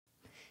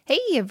Hey,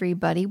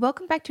 everybody.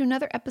 Welcome back to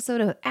another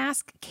episode of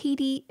Ask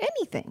Katie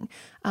Anything.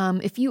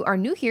 If you are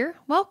new here,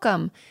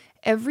 welcome.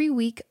 Every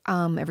week,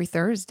 every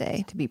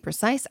Thursday to be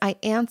precise, I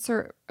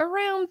answer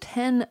around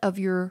 10 of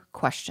your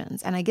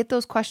questions. And I get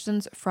those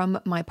questions from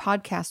my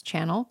podcast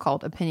channel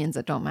called Opinions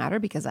That Don't Matter,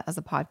 because that is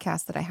a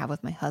podcast that I have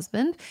with my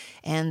husband.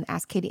 And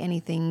Ask Katie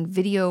Anything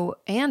video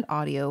and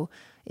audio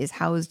is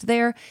housed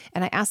there.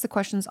 And I ask the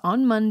questions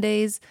on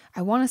Mondays.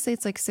 I want to say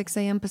it's like 6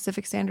 a.m.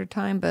 Pacific Standard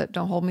Time, but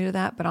don't hold me to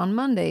that. But on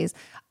Mondays,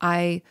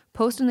 I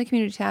post in the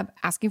community tab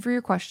asking for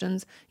your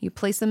questions. You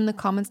place them in the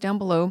comments down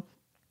below.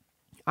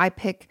 I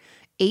pick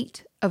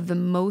 8 of the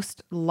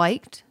most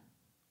liked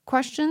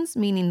questions,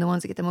 meaning the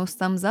ones that get the most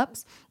thumbs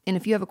ups. And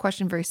if you have a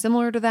question very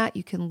similar to that,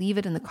 you can leave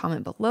it in the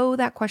comment below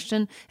that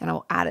question, and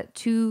I'll add it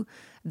to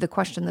the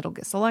question that'll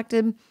get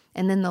selected.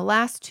 And then the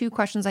last 2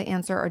 questions I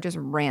answer are just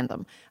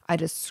random. I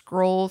just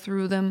scroll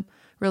through them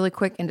really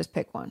quick and just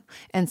pick one.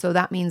 And so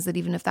that means that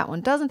even if that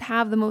one doesn't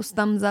have the most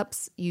thumbs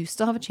ups, you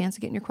still have a chance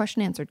of getting your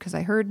question answered, because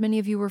I heard many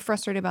of you were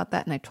frustrated about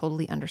that, and I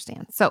totally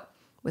understand. So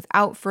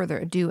without further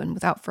ado and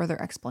without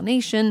further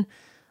explanation,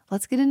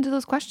 let's get into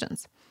those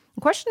questions.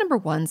 Question number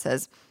 1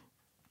 says,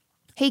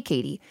 "Hey,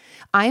 Katie,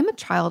 I am a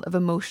child of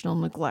emotional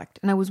neglect,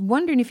 and I was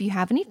wondering if you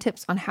have any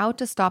tips on how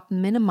to stop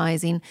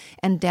minimizing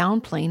and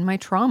downplaying my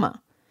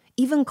trauma.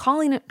 Even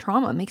calling it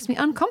trauma makes me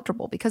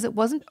uncomfortable because it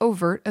wasn't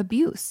overt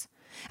abuse.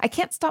 I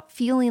can't stop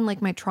feeling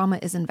like my trauma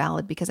is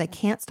invalid because I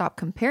can't stop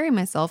comparing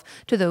myself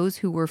to those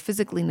who were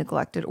physically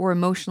neglected or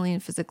emotionally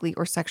and physically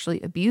or sexually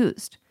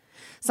abused.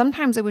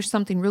 Sometimes I wish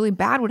something really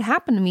bad would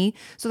happen to me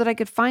so that I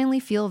could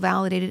finally feel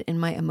validated in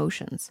my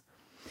emotions.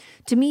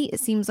 To me, it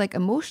seems like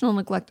emotional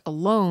neglect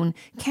alone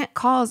can't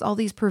cause all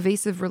these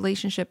pervasive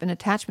relationship and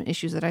attachment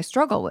issues that I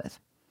struggle with.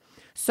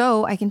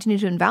 So I continue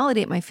to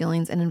invalidate my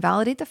feelings and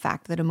invalidate the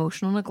fact that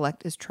emotional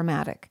neglect is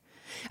traumatic.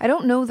 I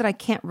don't know that I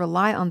can't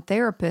rely on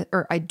therapists,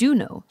 or I do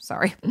know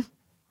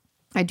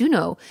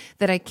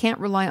that I can't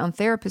rely on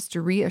therapists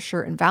to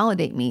reassure and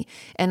validate me,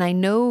 and I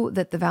know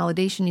that the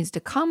validation needs to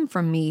come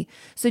from me.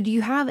 So do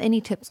you have any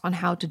tips on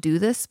how to do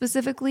this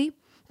specifically?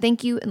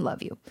 Thank you and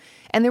love you."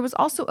 And there was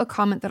also a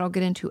comment that I'll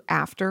get into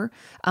after,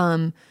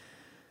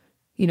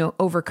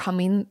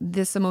 overcoming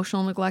this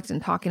emotional neglect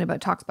and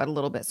talks about a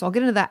little bit. So I'll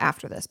get into that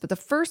after this. But the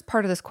first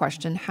part of this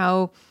question,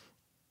 how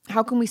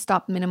can we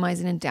stop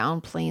minimizing and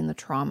downplaying the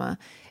trauma?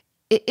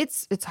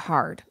 It's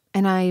hard.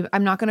 And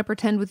I'm not going to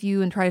pretend with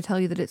you and try to tell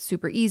you that it's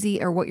super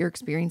easy or what you're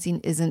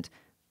experiencing isn't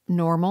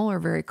normal or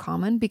very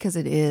common, because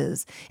it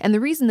is. And the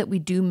reason that we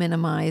do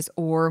minimize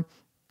or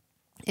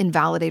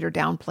invalidate or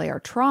downplay our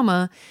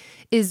trauma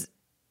is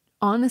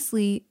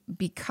honestly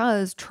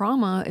because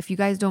trauma, if you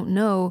guys don't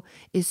know,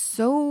 is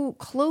so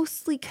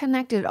closely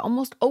connected. It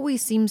almost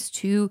always seems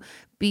to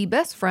be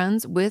best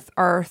friends with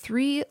our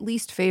 3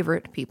 least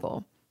favorite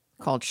people,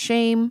 called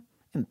shame,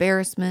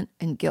 embarrassment,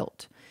 and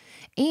guilt.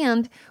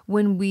 And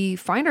when we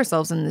find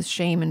ourselves in this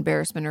shame,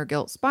 embarrassment, or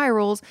guilt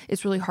spirals,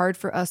 it's really hard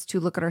for us to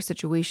look at our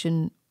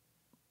situation,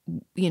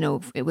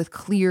 with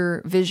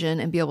clear vision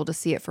and be able to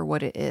see it for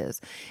what it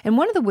is. And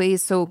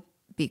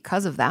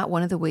because of that,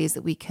 one of the ways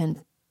that we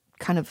can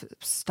kind of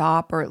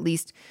stop, or at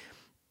least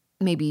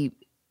maybe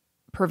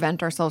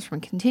prevent ourselves from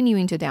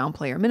continuing to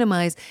downplay or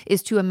minimize,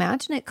 is to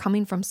imagine it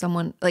coming from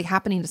someone, like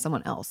happening to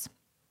someone else.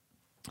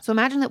 So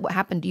imagine that what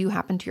happened to you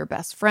happened to your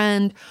best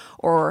friend,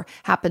 or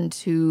happened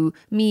to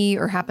me,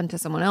 or happened to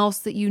someone else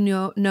that you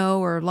know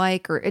or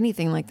like, or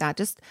anything like that.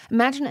 Just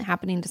imagine it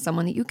happening to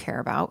someone that you care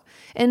about.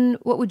 And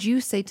what would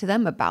you say to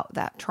them about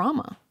that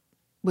trauma?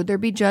 Would there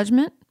be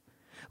judgment?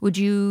 Would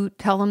you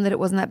tell them that it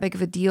wasn't that big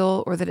of a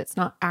deal, or that it's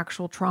not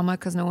actual trauma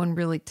because no one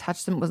really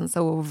touched them? It wasn't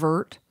so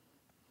overt.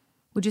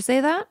 Would you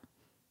say that?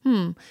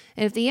 And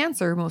if the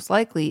answer most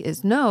likely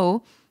is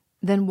no,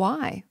 then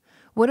why?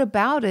 What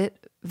about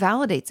it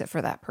validates it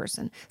for that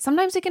person?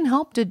 Sometimes it can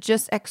help to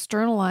just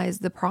externalize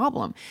the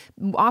problem.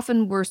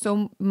 Often we're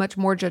so much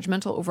more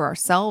judgmental over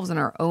ourselves and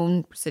our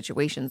own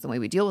situations, the way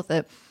we deal with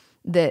it,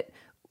 that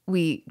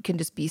we can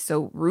just be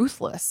so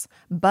ruthless.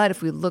 But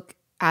if we look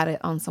at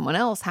it on someone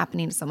else,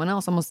 happening to someone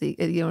else, almost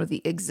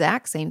the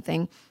exact same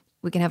thing,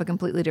 we can have a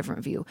completely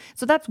different view.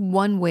 So that's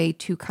one way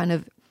to kind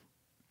of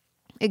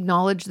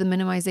acknowledge the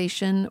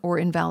minimization or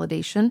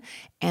invalidation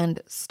and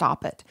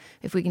stop it.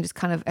 If we can just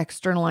kind of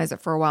externalize it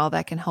for a while,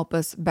 that can help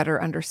us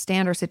better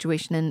understand our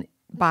situation. And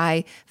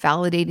by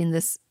validating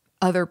this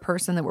other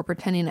person that we're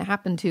pretending it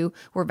happened to,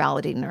 we're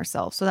validating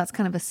ourselves. So that's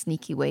kind of a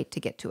sneaky way to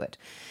get to it.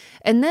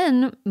 And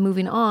then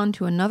moving on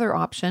to another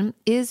option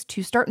is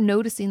to start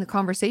noticing the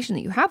conversation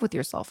that you have with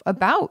yourself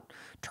about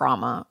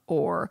trauma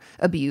or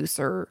abuse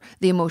or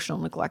the emotional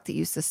neglect that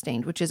you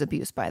sustained, which is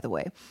abuse, by the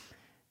way.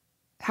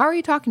 How are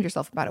you talking to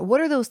yourself about it? What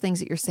are those things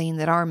that you're saying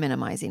that are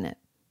minimizing it?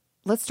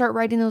 Let's start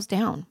writing those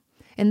down.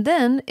 And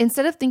then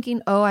instead of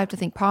thinking, I have to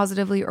think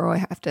positively or I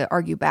have to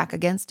argue back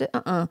against it,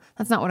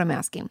 that's not what I'm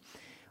asking.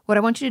 What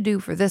I want you to do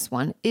for this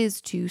one is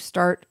to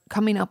start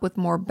coming up with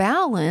more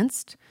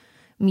balanced,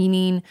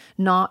 meaning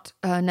not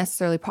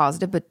necessarily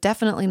positive, but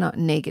definitely not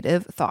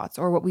negative thoughts,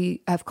 or what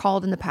we have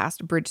called in the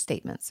past bridge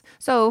statements.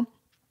 So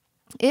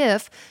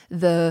If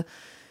the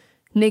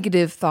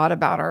negative thought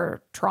about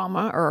our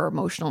trauma or our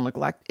emotional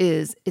neglect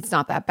is it's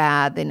not that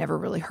bad, they never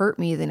really hurt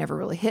me, they never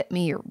really hit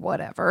me or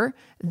whatever,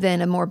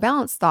 then a more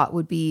balanced thought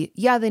would be,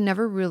 yeah, they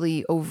never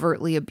really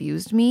overtly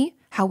abused me.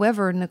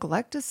 However,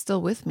 neglect is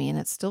still with me and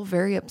it's still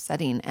very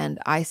upsetting and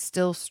I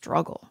still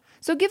struggle.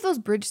 So give those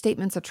bridge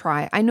statements a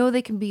try. I know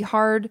they can be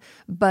hard,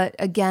 but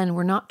again,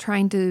 we're not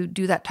trying to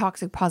do that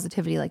toxic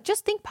positivity, like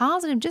just think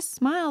positive, just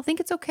smile, think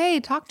it's okay,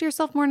 talk to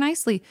yourself more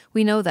nicely.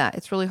 We know that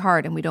it's really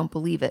hard and we don't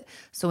believe it.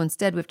 So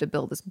instead, we have to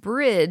build this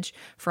bridge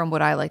from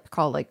what I like to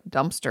call like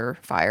dumpster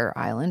fire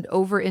island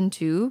over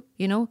into,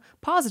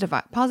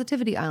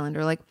 positivity island,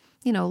 or like,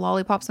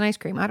 lollipops and ice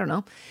cream. I don't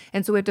know.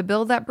 And so we have to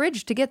build that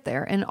bridge to get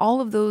there. And all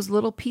of those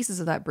little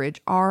pieces of that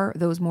bridge are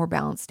those more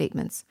balanced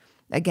statements.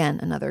 Again,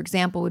 another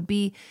example would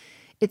be,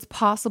 it's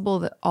possible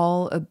that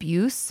all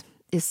abuse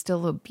is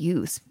still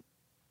abuse.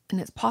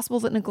 And it's possible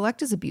that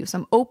neglect is abuse.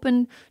 I'm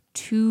open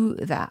to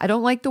that. I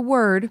don't like the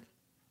word.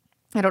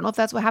 I don't know if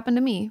that's what happened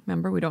to me.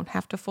 Remember, we don't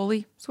have to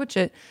fully switch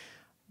it,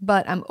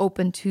 but I'm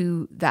open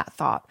to that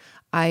thought.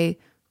 I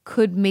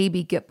could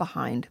maybe get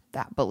behind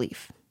that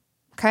belief.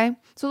 Okay.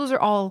 So those are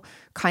all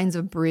kinds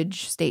of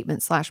bridge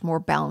statements / more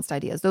balanced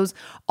ideas. Those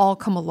all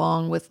come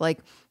along with like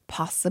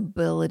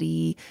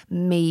possibility,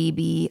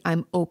 maybe,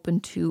 I'm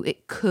open to,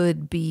 it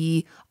could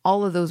be.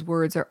 All of those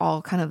words are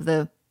all kind of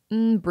the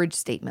bridge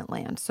statement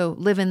land. So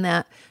live in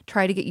that,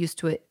 try to get used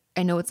to it.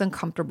 I know it's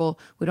uncomfortable.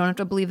 We don't have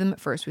to believe them at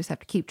first. We just have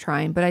to keep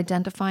trying, but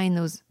identifying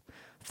those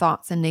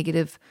thoughts and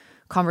negative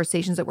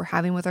conversations that we're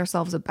having with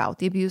ourselves about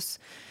the abuse,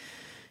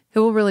 it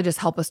will really just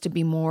help us to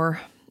be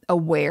more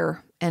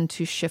aware and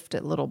to shift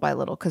it little by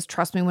little. Because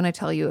trust me when I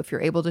tell you, if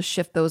you're able to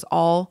shift those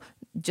all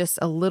just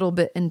a little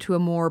bit into a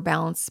more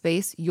balanced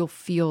space, you'll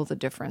feel the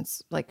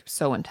difference like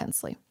so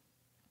intensely.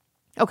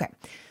 Okay.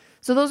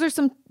 So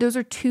those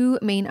are two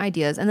main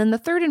ideas. And then the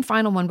third and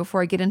final one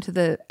before I get into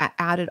the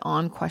added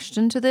on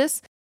question to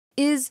this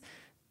is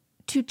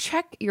to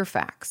check your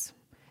facts.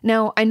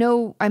 Now, I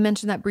know I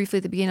mentioned that briefly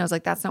at the beginning. I was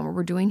like, that's not what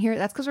we're doing here.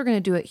 That's because we're going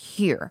to do it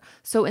here.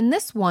 So in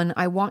this one,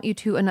 I want you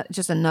to,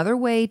 just another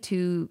way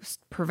to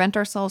prevent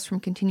ourselves from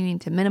continuing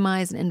to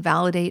minimize and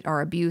invalidate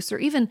our abuse or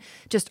even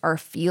just our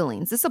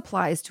feelings. This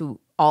applies to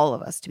all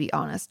of us, to be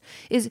honest,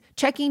 is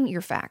checking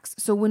your facts.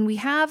 So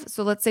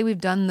let's say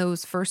we've done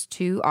those first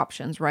two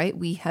options, right?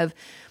 We have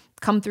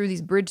come through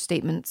these bridge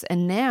statements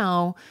and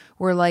now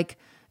we're like,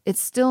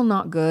 it's still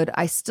not good.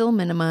 I still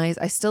minimize.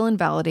 I still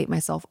invalidate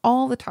myself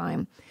all the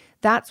time.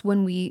 That's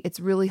when it's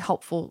really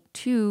helpful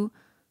to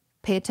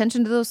pay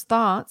attention to those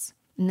thoughts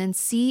and then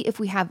see if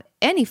we have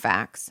any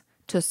facts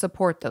to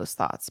support those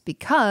thoughts,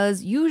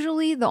 because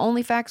usually the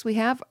only facts we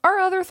have are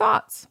other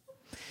thoughts.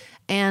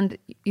 And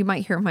you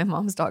might hear my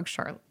mom's dog,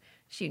 Charlotte.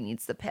 She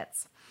needs the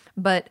pets.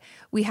 But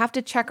we have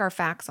to check our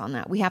facts on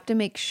that. We have to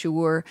make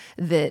sure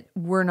that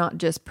we're not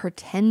just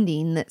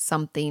pretending that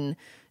something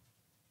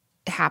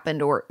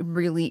happened or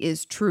really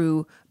is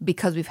true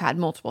because we've had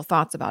multiple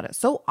thoughts about it.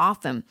 So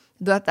often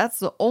that's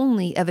the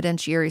only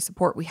evidentiary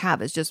support we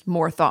have is just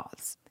more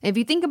thoughts. If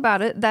you think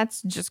about it,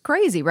 that's just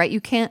crazy, right? You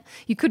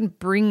couldn't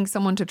bring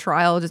someone to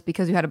trial just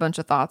because you had a bunch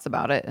of thoughts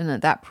about it and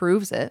that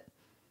proves it.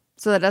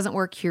 So that doesn't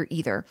work here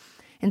either.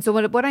 And so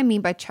what I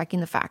mean by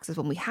checking the facts is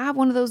when we have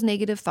one of those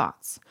negative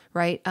thoughts,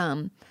 right?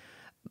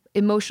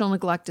 Emotional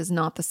neglect is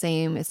not the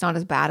same. It's not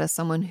as bad as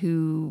someone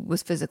who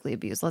was physically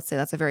abused. Let's say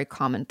that's a very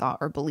common thought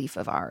or belief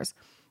of ours.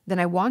 Then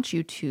I want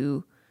you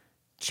to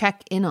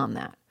check in on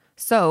that.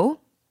 So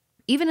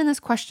even in this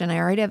question, I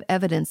already have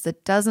evidence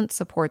that doesn't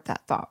support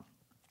that thought.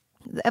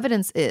 The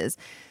evidence is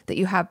that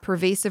you have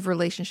pervasive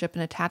relationship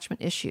and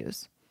attachment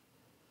issues.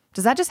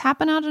 Does that just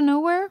happen out of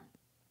nowhere?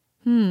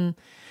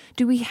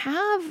 Do we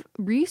have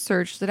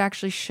research that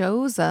actually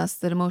shows us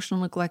that emotional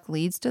neglect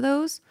leads to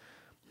those?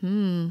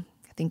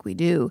 I think we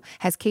do.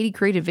 Has Katie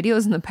created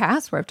videos in the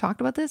past where I've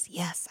talked about this?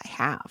 Yes, I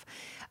have.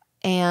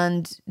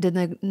 And did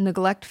the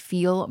neglect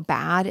feel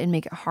bad and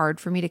make it hard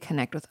for me to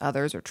connect with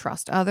others or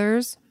trust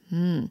others?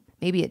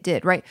 Maybe it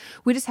did, right?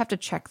 We just have to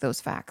check those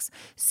facts,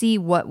 see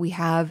what we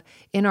have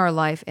in our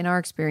life, in our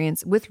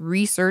experience with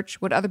research,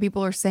 what other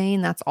people are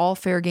saying. That's all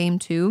fair game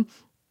too.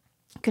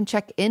 Can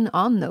check in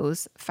on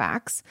those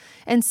facts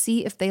and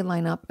see if they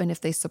line up and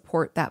if they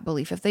support that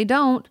belief. If they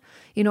don't,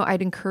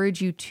 I'd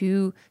encourage you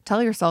to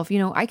tell yourself,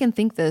 I can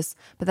think this,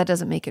 but that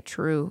doesn't make it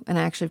true. And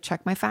I actually have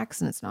checked my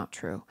facts and it's not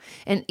true.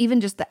 And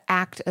even just the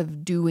act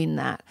of doing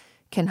that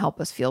can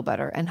help us feel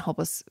better and help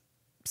us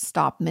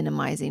stop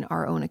minimizing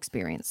our own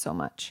experience so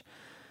much.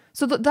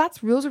 So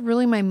those are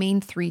really my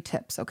main 3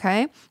 tips,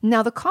 okay?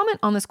 Now, the comment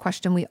on this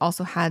question we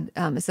also had,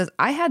 it says,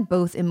 I had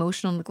both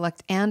emotional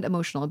neglect and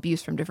emotional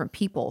abuse from different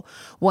people.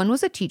 One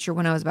was a teacher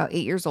when I was about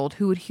 8 years old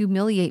who would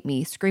humiliate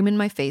me, scream in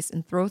my face,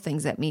 and throw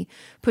things at me,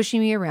 pushing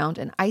me around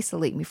and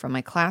isolate me from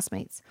my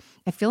classmates.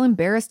 I feel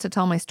embarrassed to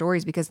tell my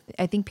stories because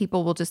I think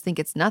people will just think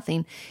it's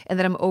nothing and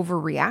that I'm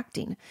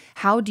overreacting.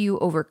 How do you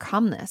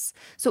overcome this?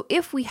 So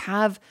if we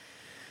have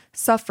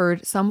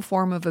suffered some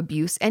form of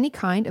abuse, any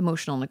kind,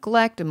 emotional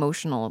neglect,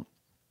 emotional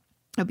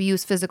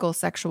abuse, physical,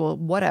 sexual,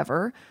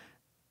 whatever,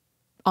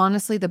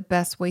 honestly, the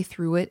best way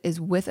through it is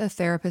with a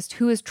therapist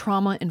who is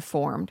trauma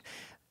informed.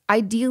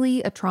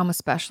 Ideally, a trauma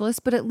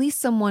specialist, but at least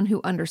someone who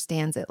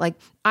understands it. Like,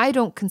 I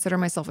don't consider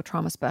myself a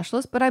trauma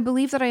specialist, but I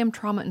believe that I am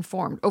trauma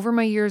informed. Over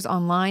my years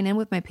online and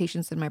with my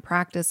patients in my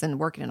practice and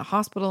working in a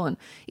hospital and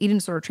eating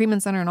disorder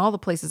treatment center and all the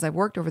places I've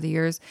worked over the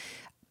years,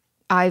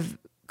 I've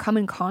come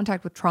in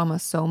contact with trauma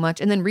so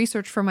much. And then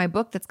research for my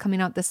book that's coming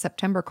out this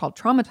September called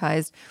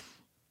Traumatized,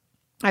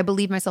 I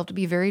believe myself to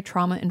be very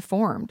trauma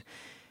informed.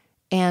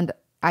 And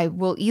I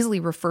will easily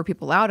refer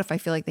people out if I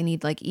feel like they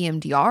need like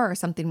EMDR or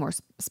something more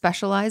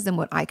specialized than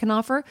what I can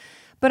offer.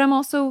 But I'm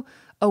also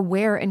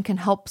aware and can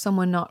help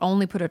someone not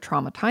only put a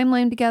trauma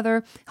timeline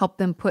together, help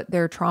them put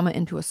their trauma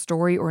into a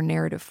story or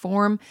narrative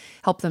form,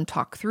 help them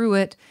talk through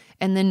it,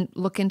 and then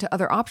look into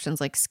other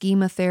options like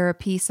schema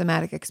therapy,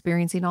 somatic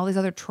experiencing, all these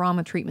other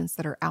trauma treatments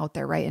that are out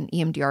there, right? And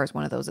EMDR is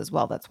one of those as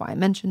well. That's why I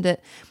mentioned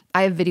it.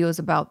 I have videos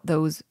about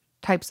those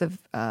types of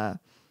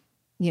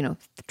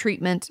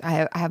treatment.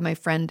 I have my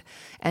friend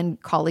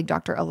and colleague,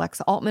 Dr.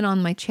 Alexa Altman,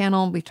 on my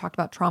channel. We've talked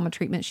about trauma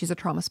treatment. She's a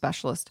trauma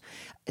specialist.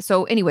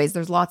 So anyways,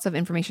 there's lots of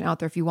information out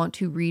there if you want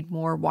to read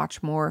more,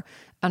 watch more,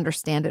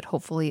 understand it,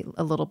 hopefully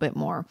a little bit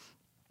more.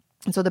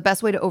 And so the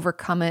best way to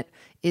overcome it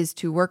is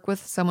to work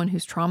with someone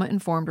who's trauma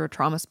informed or a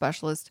trauma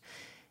specialist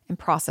and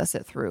process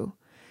it through.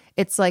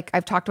 It's like,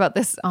 I've talked about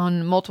this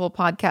on multiple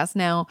podcasts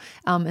now,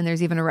 and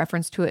there's even a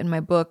reference to it in my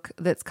book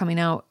that's coming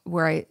out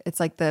where it's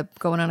like the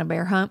going on a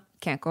bear hunt.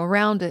 Can't go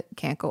around it,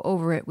 can't go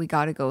over it. We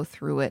got to go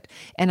through it.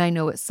 And I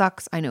know it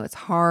sucks. I know it's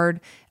hard.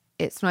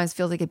 It sometimes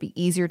feels like it'd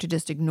be easier to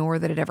just ignore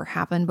that it ever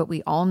happened, but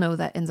we all know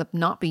that ends up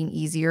not being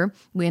easier.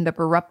 We end up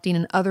erupting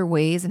in other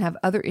ways and have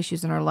other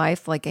issues in our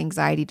life like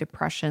anxiety,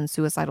 depression,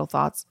 suicidal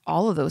thoughts,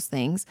 all of those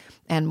things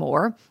and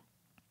more.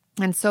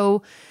 And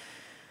so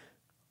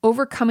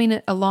overcoming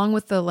it along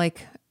with the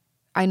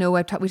I know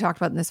we talked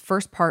about in this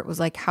first part was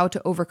like how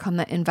to overcome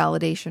that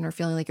invalidation or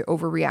feeling like you're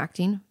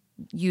overreacting.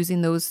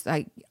 Using those,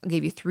 I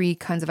gave you 3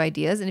 kinds of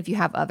ideas. And if you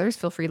have others,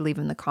 feel free to leave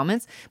them in the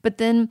comments. But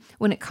then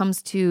when it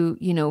comes to,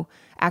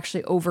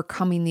 actually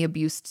overcoming the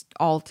abuse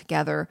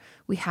altogether,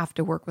 we have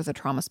to work with a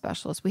trauma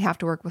specialist. We have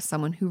to work with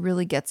someone who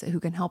really gets it,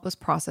 who can help us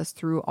process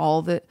through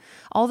all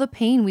the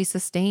pain we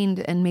sustained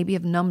and maybe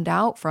have numbed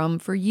out from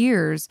for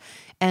years.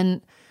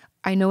 And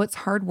I know it's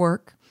hard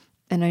work.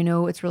 And I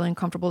know it's really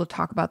uncomfortable to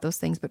talk about those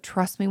things, but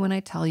trust me when I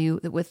tell you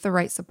that with the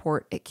right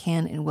support, it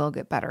can and will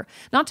get better.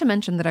 Not to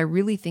mention that I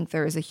really think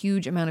there is a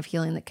huge amount of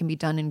healing that can be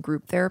done in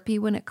group therapy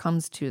when it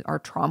comes to our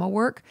trauma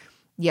work.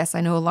 Yes,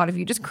 I know a lot of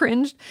you just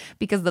cringed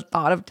because the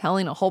thought of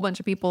telling a whole bunch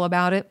of people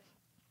about it,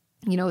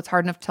 it's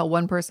hard enough to tell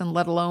one person,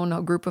 let alone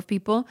a group of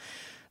people.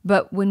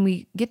 But when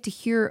we get to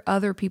hear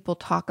other people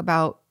talk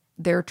about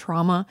their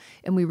trauma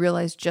and we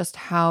realize just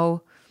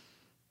how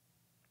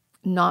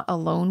not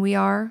alone we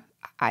are,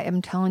 I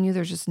am telling you,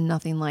 there's just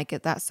nothing like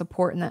it. That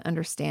support and that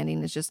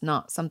understanding is just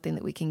not something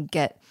that we can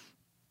get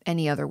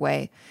any other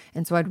way.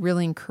 And so I'd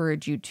really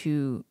encourage you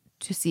to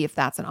see if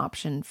that's an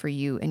option for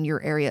you in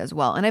your area as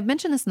well. And I've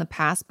mentioned this in the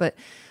past, but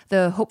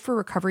the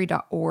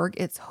hopeforrecovery.org,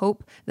 it's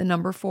hope, the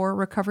number 4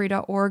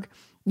 recovery.org.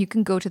 You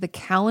can go to the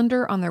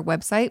calendar on their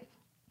website.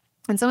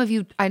 And some of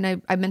you, I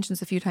mentioned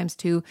this a few times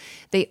too,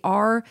 they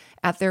are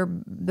at the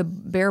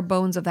bare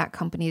bones of that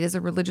company. It is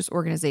a religious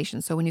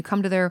organization. So when you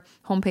come to their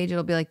homepage,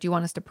 it'll be like, do you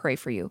want us to pray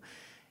for you?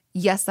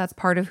 Yes, that's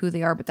part of who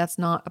they are, but that's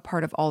not a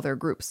part of all their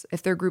groups.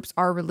 If their groups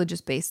are religious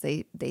based,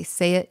 they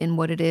say it in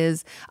what it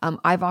is.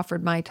 I've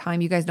offered my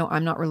time. You guys know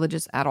I'm not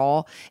religious at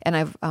all. And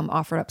I've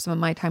offered up some of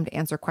my time to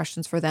answer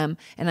questions for them.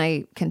 And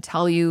I can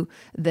tell you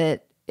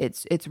that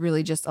it's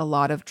really just a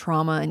lot of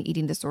trauma and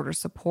eating disorder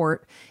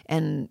support.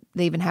 And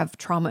they even have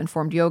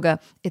trauma-informed yoga.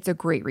 It's a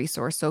great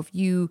resource. So if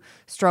you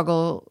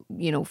struggle,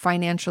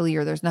 financially,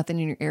 or there's nothing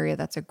in your area,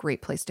 that's a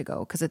great place to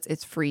go because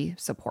it's free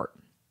support.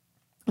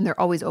 And they're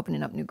always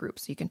opening up new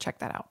groups. So you can check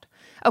that out.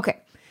 Okay,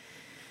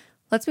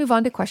 let's move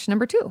on to question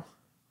number 2.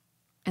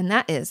 And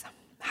that is,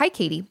 hi,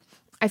 Katie.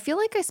 I feel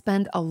like I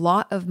spend a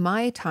lot of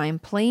my time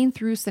playing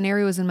through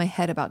scenarios in my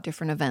head about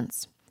different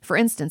events. For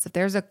instance, if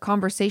there's a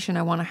conversation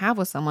I want to have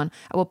with someone,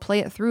 I will play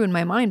it through in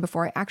my mind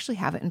before I actually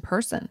have it in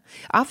person.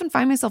 I often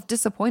find myself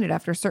disappointed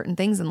after certain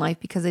things in life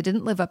because they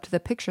didn't live up to the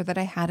picture that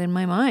I had in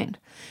my mind.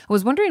 I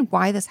was wondering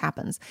why this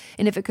happens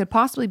and if it could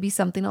possibly be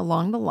something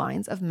along the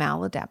lines of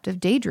maladaptive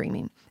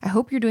daydreaming. I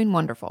hope you're doing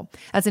wonderful.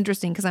 That's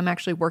interesting because I'm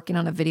actually working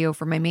on a video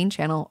for my main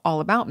channel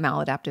all about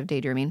maladaptive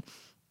daydreaming.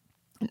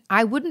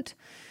 I don't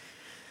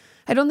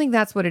think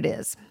that's what it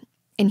is.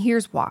 And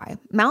here's why.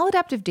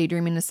 Maladaptive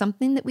daydreaming is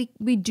something that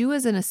we do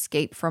as an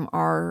escape from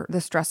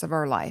the stress of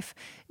our life.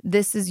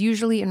 This is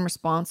usually in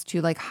response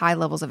to like high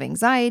levels of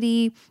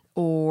anxiety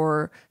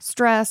or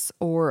stress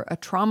or a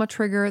trauma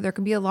trigger. There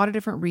can be a lot of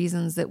different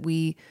reasons that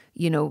we,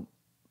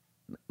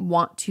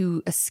 want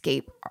to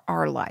escape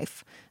our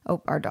life.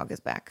 Oh, our dog is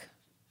back.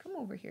 Come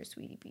over here,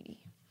 sweetie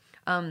Petey.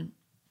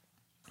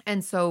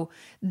 And so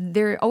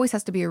there always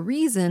has to be a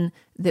reason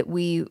that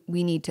we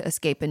need to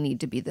escape and need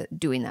to be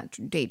doing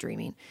that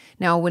daydreaming.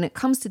 Now, when it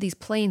comes to these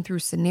playing through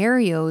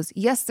scenarios,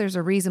 yes, there's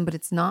a reason, but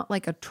it's not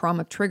like a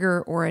trauma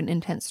trigger or an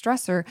intense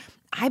stressor.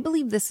 I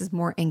believe this is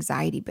more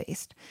anxiety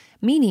based,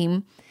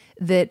 meaning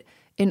that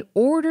in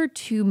order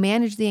to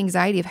manage the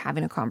anxiety of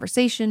having a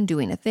conversation,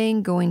 doing a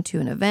thing, going to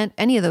an event,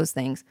 any of those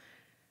things,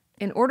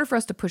 in order for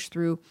us to push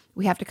through,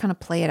 we have to kind of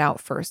play it out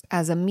first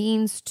as a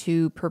means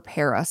to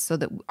prepare us so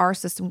that our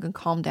system can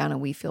calm down and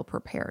we feel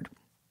prepared.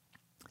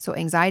 So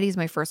anxiety is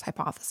my first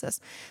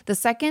hypothesis. The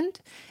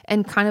second,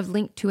 and kind of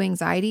linked to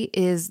anxiety,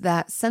 is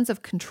that sense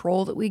of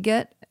control that we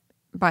get.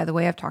 By the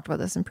way, I've talked about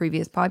this in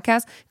previous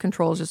podcasts.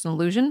 Control is just an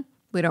illusion.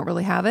 We don't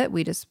really have it.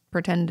 We just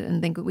pretend and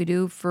think that we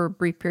do for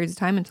brief periods of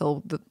time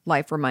until the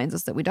life reminds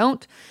us that we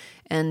don't.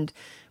 And,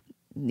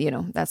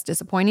 that's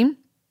disappointing.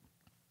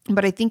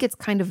 But I think it's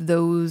kind of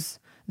those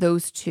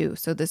two.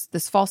 So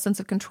this false sense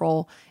of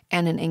control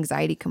and an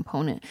anxiety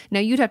component. Now,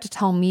 you'd have to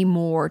tell me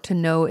more to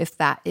know if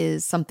that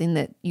is something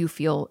that you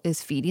feel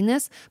is feeding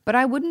this, but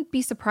I wouldn't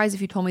be surprised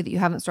if you told me that you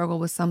haven't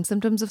struggled with some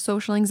symptoms of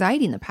social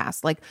anxiety in the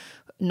past, like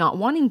not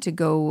wanting to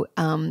go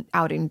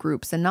out in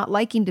groups and not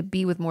liking to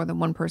be with more than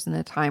one person at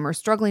a time, or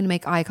struggling to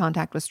make eye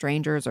contact with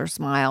strangers or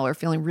smile, or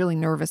feeling really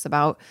nervous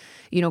about,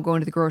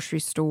 going to the grocery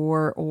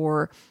store,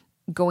 or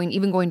going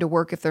to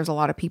work if there's a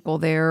lot of people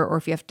there, or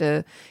if you have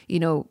to,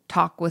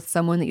 talk with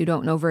someone that you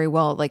don't know very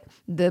well. Like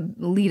the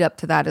lead up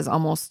to that is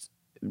almost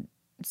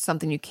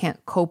something you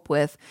can't cope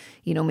with,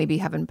 maybe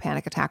having a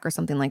panic attack or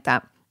something like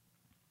that.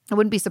 I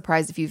wouldn't be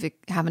surprised if you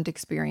haven't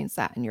experienced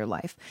that in your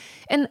life.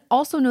 And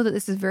also know that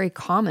this is very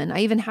common. I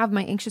even have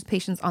my anxious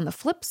patients on the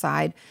flip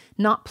side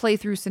not play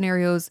through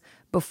scenarios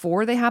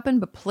before they happen,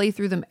 but play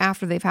through them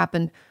after they've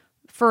happened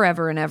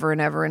forever and ever and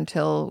ever,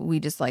 until we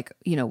just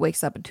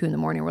wakes up at 2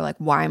 a.m. We're like,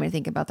 why am I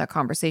thinking about that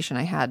conversation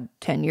I had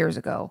 10 years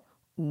ago?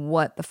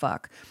 What the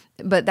fuck?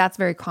 But that's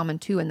very common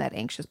too in that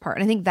anxious part.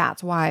 And I think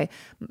that's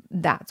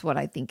what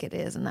I think it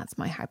is. And that's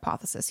my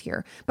hypothesis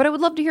here. But I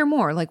would love to hear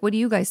more. Like, what do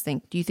you guys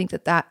think? Do you think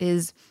that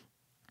is,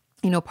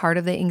 part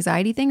of the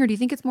anxiety thing? Or do you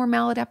think it's more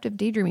maladaptive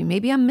daydreaming?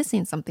 Maybe I'm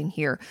missing something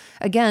here.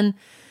 Again,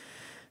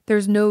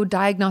 there's no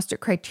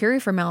diagnostic criteria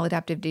for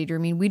maladaptive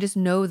daydreaming. We just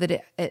know that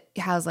it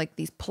has like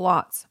these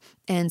plots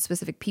and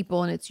specific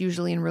people, and it's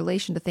usually in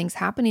relation to things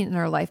happening in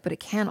our life, but it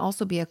can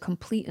also be a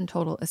complete and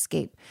total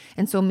escape.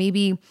 And so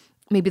maybe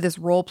this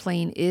role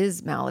playing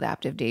is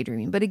maladaptive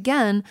daydreaming. But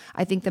again,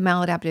 I think the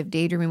maladaptive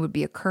daydreaming would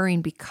be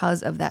occurring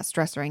because of that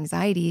stress or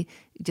anxiety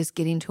just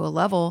getting to a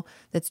level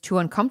that's too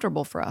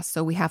uncomfortable for us.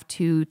 So we have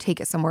to take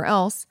it somewhere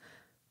else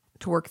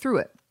to work through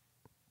it.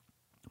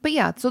 But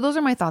yeah, so those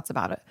are my thoughts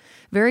about it.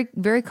 Very,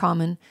 very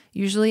common,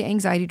 usually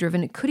anxiety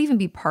driven. It could even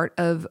be part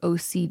of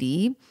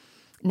OCD.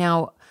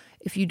 Now,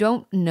 if you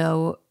don't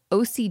know,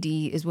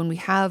 OCD is when we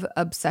have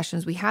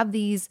obsessions. We have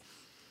these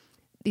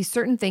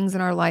certain things in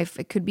our life.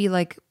 It could be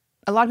like,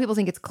 a lot of people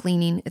think it's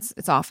cleaning.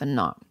 It's often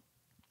not.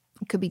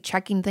 It could be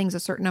checking things a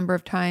certain number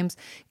of times,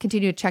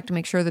 continue to check to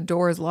make sure the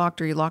door is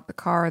locked, or you lock the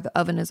car, the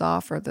oven is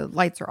off, or the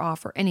lights are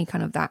off, or any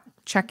kind of that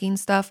checking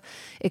stuff.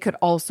 It could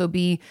also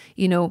be,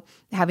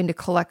 having to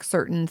collect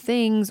certain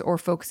things, or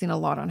focusing a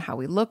lot on how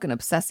we look and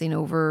obsessing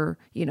over,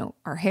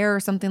 our hair or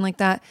something like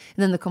that.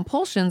 And then the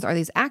compulsions are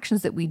these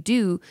actions that we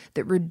do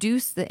that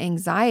reduce the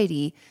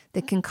anxiety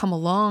that can come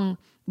along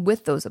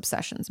with those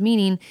obsessions.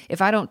 Meaning,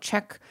 if I don't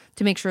check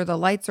to make sure the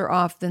lights are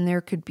off, then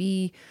there could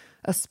be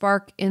a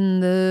spark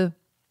in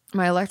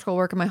my electrical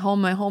work in my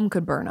home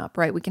could burn up,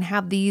 right? We can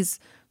have these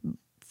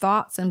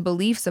thoughts and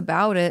beliefs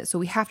about it. So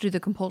we have to do the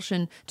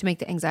compulsion to make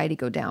the anxiety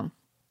go down.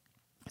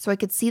 So I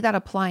could see that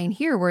applying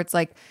here, where it's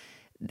like,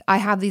 I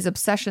have these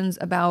obsessions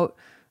about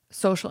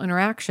social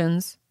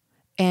interactions,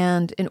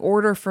 and in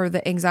order for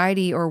the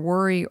anxiety or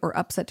worry or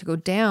upset to go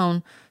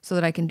down so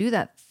that I can do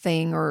that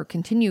thing or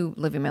continue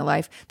living my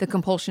life, the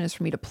compulsion is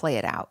for me to play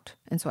it out.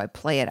 And so I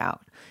play it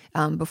out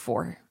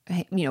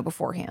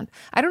beforehand.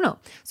 I don't know.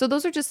 So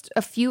those are just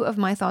a few of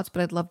my thoughts,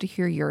 but I'd love to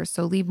hear yours.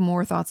 So leave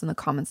more thoughts in the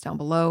comments down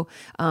below.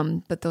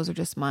 But those are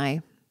just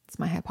my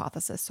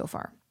hypothesis so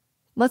far.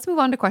 Let's move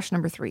on to question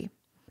number 3.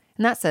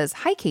 And that says,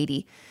 "Hi,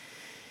 Katie.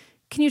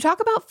 Can you talk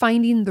about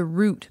finding the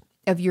root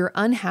of your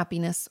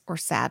unhappiness or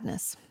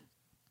sadness?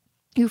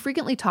 You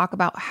frequently talk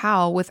about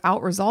how,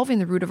 without resolving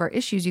the root of our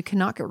issues, you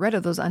cannot get rid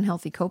of those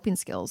unhealthy coping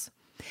skills.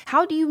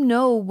 How do you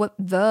know what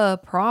the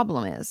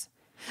problem is?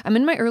 I'm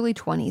in my early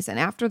 20s, and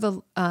after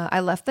I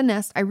left the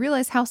nest, I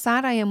realized how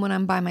sad I am when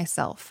I'm by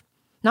myself.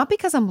 Not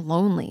because I'm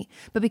lonely,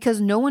 but because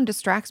no one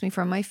distracts me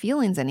from my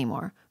feelings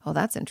anymore." Oh,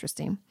 that's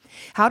interesting.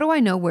 "How do I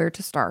know where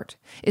to start?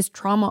 Is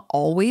trauma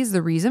always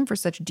the reason for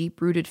such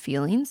deep-rooted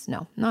feelings?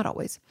 No, not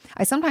always.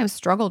 I sometimes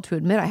struggle to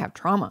admit I have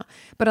trauma,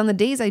 but on the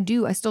days I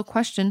do, I still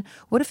question,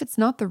 what if it's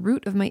not the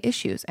root of my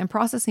issues, and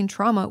processing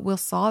trauma will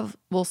solve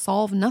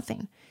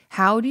nothing?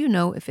 How do you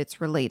know if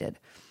it's related?"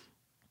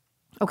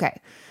 Okay,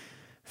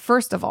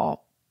 first of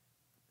all,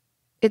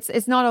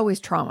 it's not always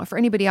trauma. For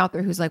anybody out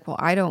there who's like, well,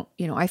 I don't,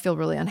 I feel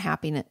really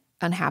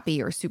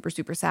unhappy or super,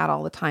 super sad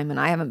all the time. And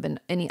I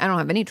don't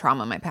have any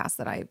trauma in my past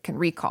that I can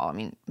recall. I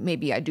mean,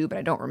 maybe I do, but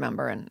I don't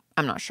remember and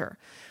I'm not sure.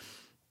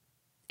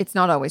 It's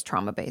not always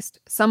trauma based.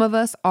 Some of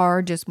us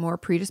are just more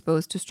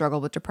predisposed to struggle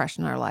with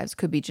depression in our lives.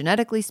 Could be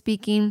genetically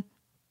speaking.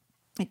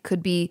 It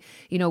could be,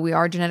 we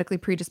are genetically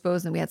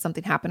predisposed and we had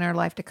something happen in our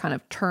life to kind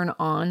of turn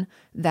on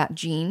that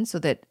gene so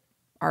that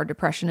our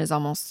depression is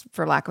almost,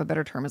 for lack of a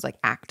better term, is like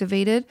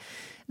activated.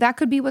 That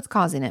could be what's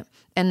causing it.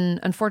 And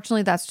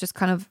unfortunately, that's just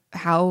kind of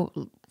how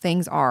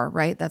things are,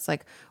 right? That's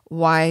like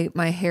why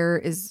my hair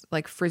is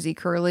like frizzy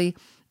curly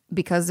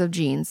because of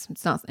genes.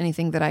 It's not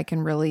anything that I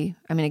can really,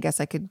 I guess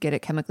I could get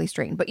it chemically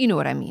straightened, but you know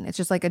what I mean? It's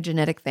just like a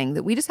genetic thing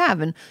that we just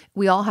have. And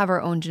we all have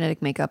our own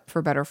genetic makeup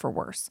for better, for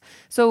worse.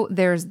 So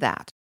there's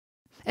that.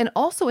 And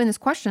also in this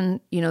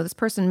question, this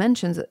person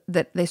mentions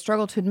that they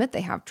struggle to admit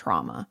they have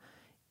trauma.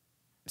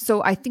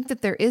 So I think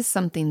that there is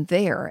something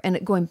there.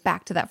 And going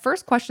back to that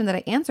first question that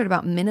I answered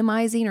about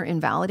minimizing or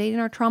invalidating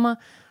our trauma,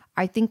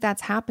 I think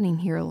that's happening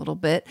here a little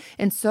bit.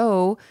 And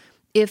so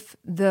if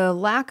the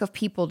lack of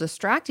people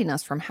distracting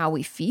us from how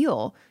we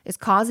feel is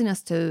causing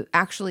us to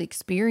actually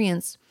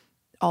experience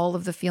all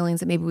of the feelings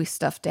that maybe we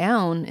stuffed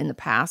down in the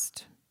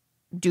past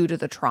due to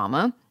the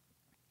trauma,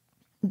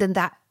 then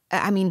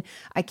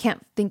I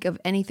can't think of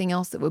anything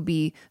else that would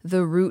be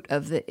the root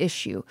of the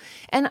issue.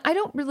 And I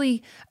don't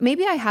really,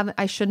 maybe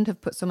I shouldn't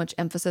have put so much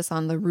emphasis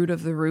on the root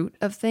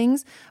of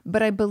things,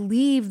 but I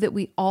believe that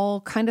we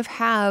all kind of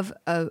have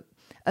a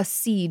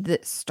seed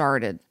that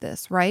started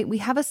this, right? We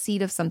have a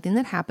seed of something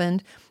that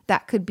happened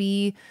that could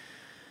be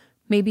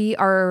maybe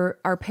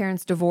our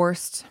parents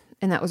divorced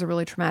and that was a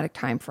really traumatic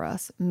time for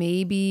us.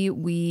 Maybe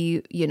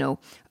we,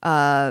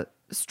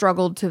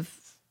 struggled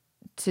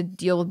to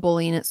deal with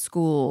bullying at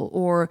school,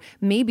 or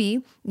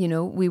maybe,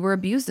 we were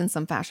abused in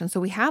some fashion. So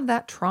we have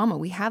that trauma,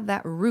 we have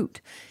that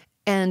root.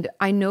 And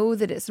I know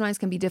that it sometimes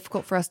can be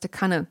difficult for us to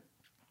kind of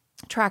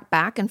track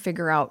back and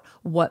figure out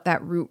what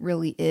that root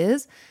really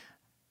is.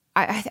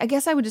 I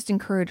guess I would just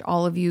encourage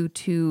all of you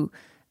to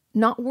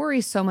not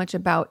worry so much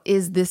about,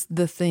 is this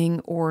the thing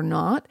or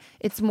not?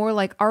 It's more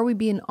like, are we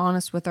being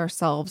honest with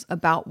ourselves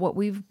about what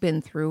we've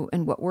been through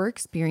and what we're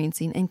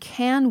experiencing? And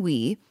can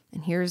we,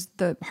 and here's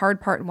the hard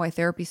part and why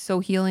therapy is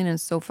so healing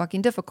and so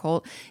fucking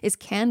difficult, is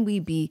can we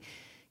be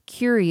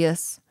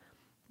curious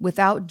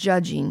without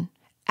judging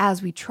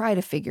as we try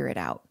to figure it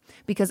out?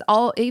 Because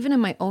even in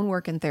my own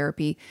work in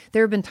therapy,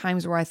 there have been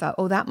times where I thought,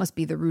 oh, that must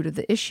be the root of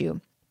the issue.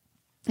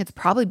 It's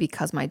probably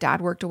because my dad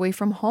worked away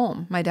from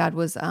home. My dad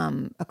was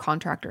a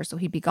contractor, so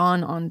he'd be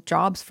gone on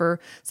jobs for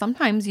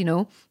sometimes,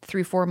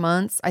 3-4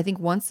 months. I think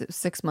once it was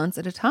 6 months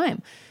at a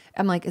time.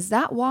 I'm like, is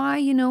that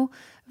why,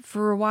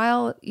 for a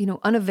while,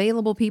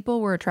 unavailable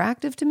people were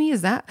attractive to me?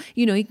 Is that,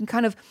 you can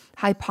kind of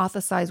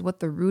hypothesize what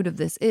the root of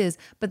this is.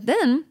 But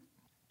then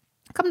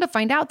come to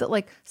find out that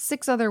like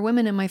 6 other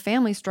women in my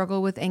family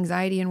struggle with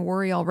anxiety and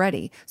worry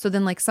already. So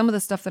then like some of the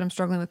stuff that I'm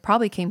struggling with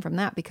probably came from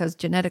that, because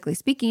genetically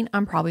speaking,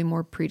 I'm probably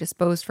more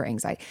predisposed for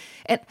anxiety.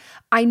 And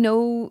I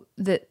know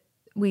that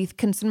we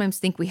can sometimes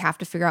think we have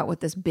to figure out what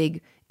this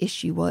big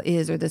issue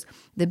is, or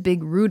the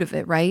big root of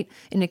it, right?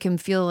 And it can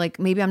feel like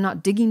maybe I'm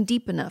not digging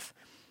deep enough.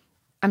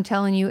 I'm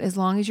telling you, as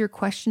long as you're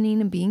questioning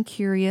and being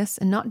curious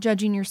and not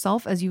judging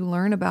yourself as you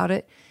learn about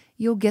it,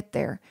 you'll get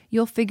there.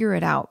 You'll figure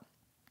it out.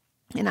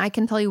 And I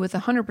can tell you with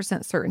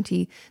 100%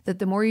 certainty that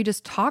the more you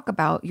just talk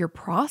about your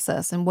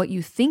process and what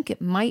you think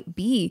it might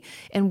be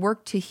and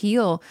work to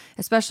heal,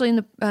 especially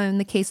in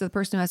the case of the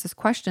person who asked this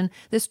question,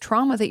 this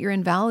trauma that you're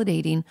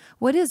invalidating,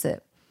 what is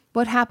it?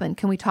 What happened?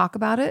 Can we talk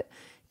about it?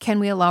 Can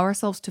we allow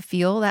ourselves to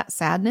feel that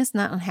sadness and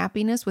that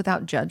unhappiness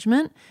without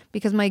judgment?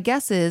 Because my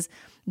guess is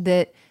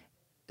that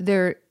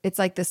it's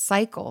like this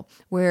cycle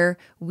where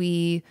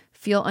we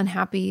feel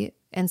unhappy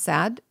and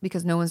sad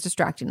because no one's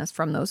distracting us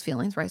from those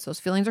feelings, right? So those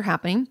feelings are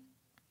happening.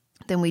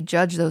 Then we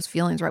judge those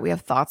feelings, right? We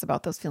have thoughts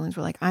about those feelings.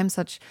 We're like, I'm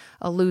such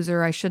a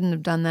loser. I shouldn't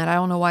have done that. I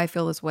don't know why I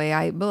feel this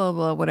way. Blah,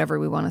 blah, whatever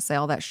we want to say,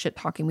 all that shit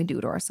talking we do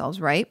to ourselves,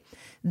 right?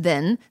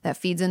 Then that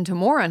feeds into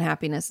more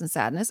unhappiness and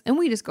sadness. And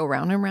we just go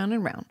round and round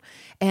and round.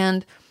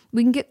 And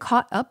we can get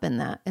caught up in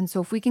that. And so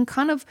if we can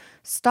kind of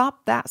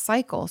stop that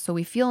cycle, so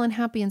we feel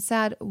unhappy and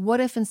sad, what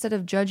if instead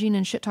of judging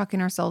and shit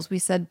talking ourselves, we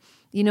said,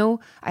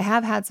 I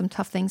have had some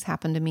tough things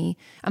happen to me.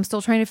 I'm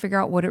still trying to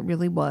figure out what it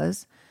really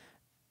was.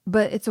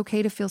 But it's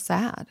okay to feel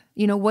sad.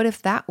 What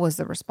if that was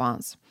the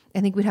response? I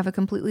think we'd have a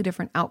completely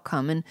different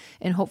outcome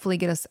and hopefully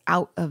get us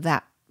out of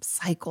that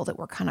cycle that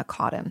we're kind of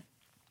caught in.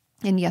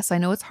 And yes, I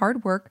know it's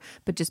hard work,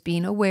 but just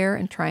being aware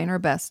and trying our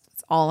best,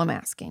 that's all I'm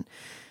asking.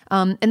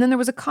 And then there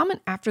was a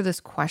comment after this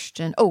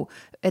question. Oh,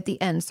 at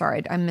the end,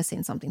 sorry, I'm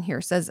missing something here.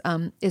 It says,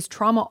 is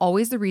trauma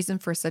always the reason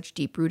for such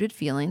deep-rooted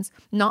feelings?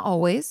 Not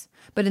always,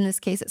 but in this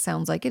case, it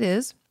sounds like it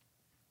is.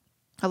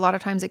 A lot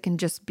of times it can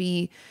just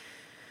be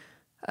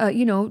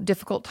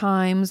difficult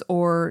times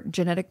or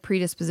genetic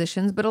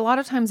predispositions. But a lot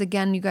of times,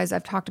 again, you guys,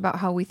 I've talked about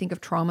how we think of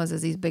traumas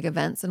as these big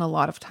events. And a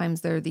lot of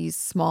times they're these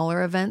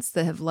smaller events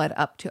that have led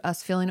up to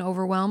us feeling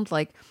overwhelmed,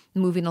 like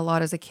moving a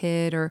lot as a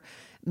kid or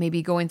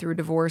maybe going through a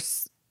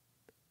divorce.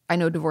 I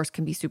know divorce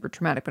can be super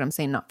traumatic, but I'm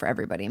saying not for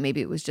everybody. Maybe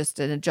it was just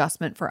an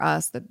adjustment for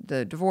us,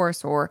 the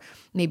divorce, or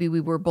maybe we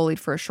were bullied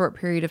for a short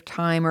period of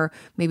time, or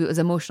maybe it was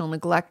emotional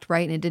neglect,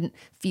 right? And it didn't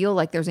feel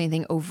like there was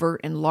anything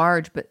overt and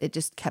large, but it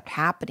just kept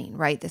happening,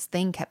 right? This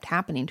thing kept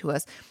happening to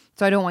us.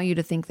 So I don't want you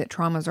to think that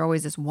traumas are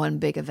always this one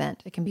big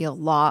event. It can be a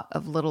lot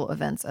of little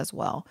events as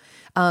well.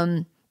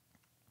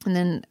 And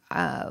then,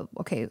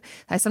 okay,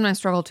 I sometimes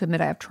struggle to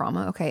admit I have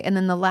trauma. Okay. And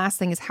then the last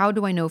thing is, how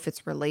do I know if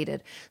it's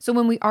related? So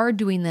when we are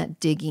doing that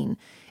digging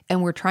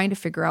and we're trying to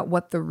figure out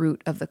what the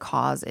root of the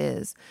cause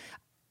is,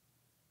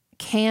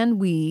 can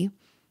we,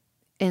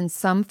 in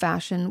some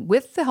fashion,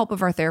 with the help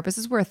of our therapist,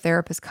 this is where a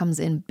therapist comes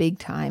in big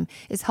time,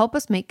 is help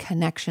us make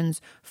connections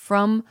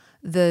from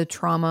the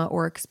trauma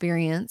or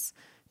experience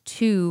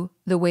to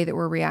the way that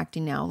we're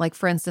reacting now. Like,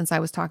 for instance, I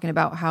was talking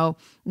about how,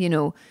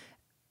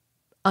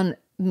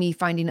 me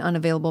finding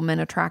unavailable men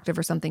attractive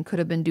or something could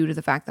have been due to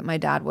the fact that my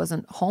dad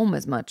wasn't home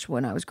as much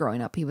when I was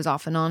growing up. He was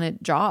often on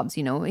at jobs,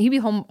 he'd be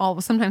home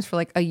sometimes for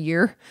like a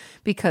year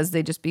because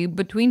they'd just be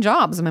between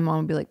jobs. And my mom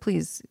would be like,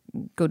 please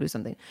go do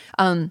something.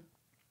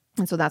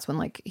 And so that's when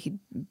like he'd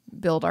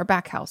build our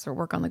back house or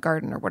work on the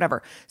garden or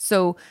whatever.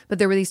 So, but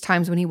there were these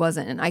times when he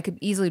wasn't, and I could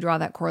easily draw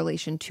that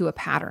correlation to a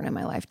pattern in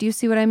my life. Do you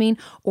see what I mean?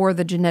 Or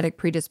the genetic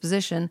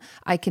predisposition.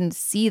 I can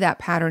see that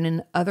pattern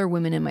in other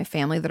women in my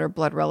family that are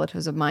blood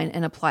relatives of mine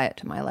and apply it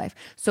to my life.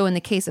 So in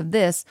the case of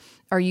this,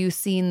 are you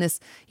seeing this,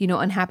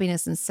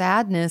 unhappiness and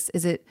sadness?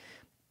 Is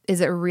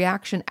it a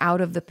reaction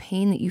out of the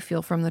pain that you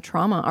feel from the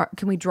trauma? Or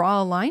can we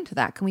draw a line to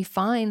that? Can we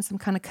find some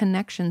kind of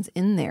connections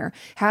in there?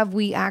 Have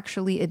we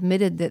actually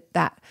admitted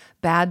that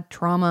bad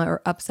trauma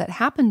or upset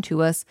happened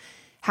to us?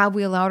 Have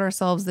we allowed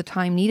ourselves the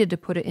time needed to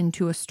put it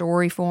into a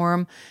story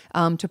form,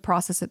 to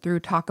process it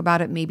through, talk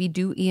about it, maybe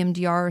do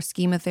EMDR or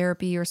schema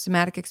therapy or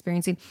somatic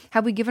experiencing?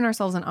 Have we given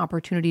ourselves an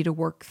opportunity to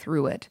work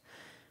through it?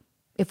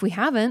 If we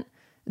haven't,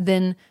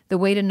 then the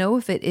way to know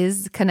if it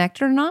is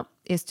connected or not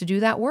is to do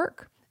that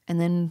work. And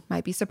then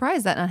might be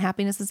surprised that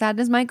unhappiness and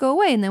sadness might go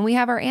away. And then we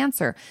have our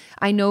answer.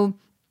 I know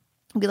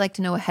we like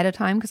to know ahead of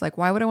time because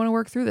why would I want to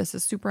work through this?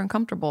 It's super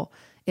uncomfortable.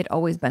 It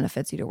always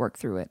benefits you to work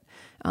through it.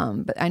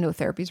 But I know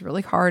therapy is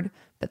really hard,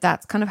 but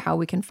that's kind of how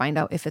we can find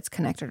out if it's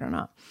connected or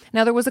not.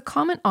 Now, there was a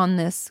comment on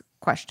this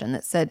question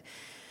that said,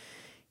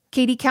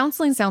 Katie,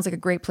 counseling sounds like a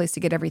great place to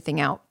get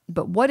everything out.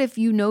 But what if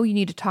you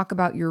need to talk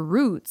about your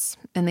roots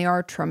and they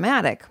are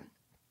traumatic,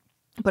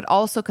 but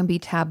also can be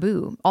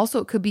taboo?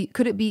 Also, could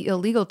it be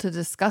illegal to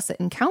discuss it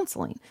in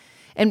counseling?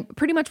 And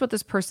pretty much what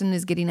this person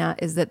is getting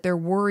at is that they're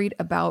worried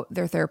about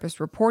their therapist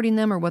reporting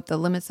them or what the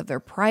limits of their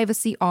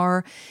privacy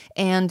are.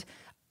 And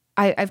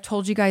I've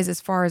told you guys,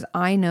 as far as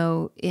I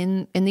know,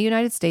 in the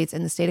United States,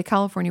 in the state of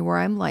California where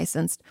I'm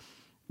licensed,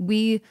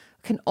 we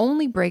can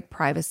only break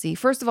privacy.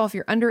 First of all, if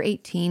you're under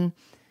 18,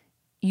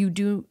 you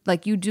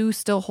do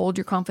still hold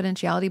your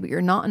confidentiality, but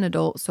you're not an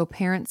adult, so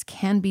parents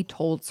can be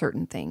told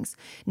certain things.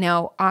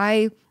 Now,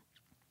 I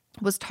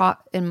was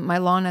taught, in my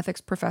law and ethics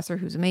professor,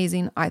 who's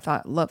amazing,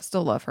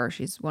 still love her,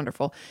 she's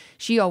wonderful.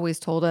 She always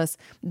told us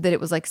that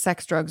it was like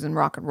sex, drugs, and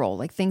rock and roll,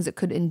 like things that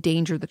could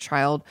endanger the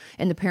child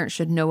and the parent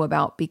should know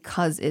about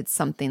because it's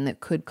something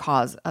that could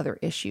cause other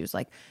issues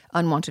like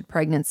unwanted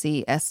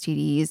pregnancy,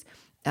 STDs,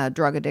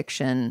 drug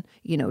addiction,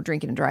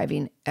 drinking and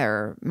driving,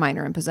 or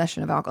minor in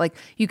possession of alcohol. Like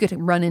you could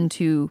run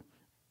into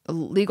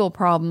legal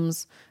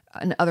problems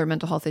and other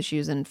mental health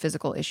issues and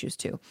physical issues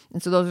too.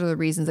 And so those are the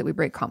reasons that we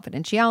break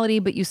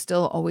confidentiality, but you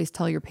still always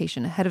tell your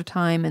patient ahead of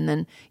time and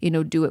then,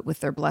 do it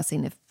with their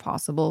blessing if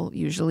possible.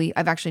 Usually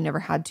I've actually never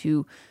had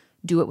to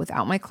do it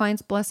without my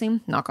client's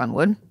blessing, knock on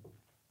wood,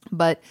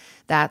 but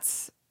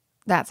that's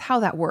how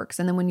that works.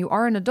 And then when you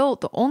are an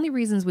adult, the only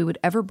reasons we would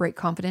ever break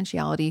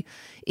confidentiality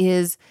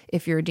is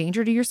if you're a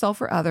danger to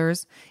yourself or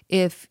others,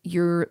 if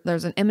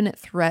there's an imminent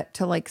threat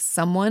to like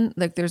someone,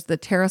 like there's the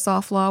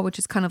Tarasoff law, which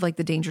is kind of like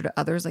the danger to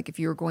others. Like if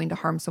you're going to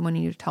harm someone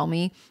and you tell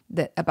me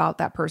that about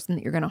that person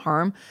that you're going to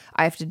harm,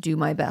 I have to do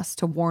my best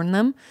to warn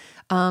them.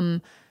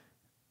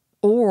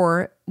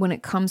 Or when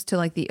it comes to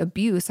like the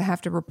abuse, I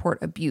have to report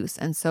abuse.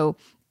 And so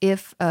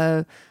if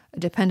a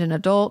dependent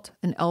adult,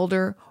 an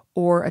elder,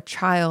 or a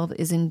child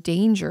is in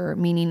danger,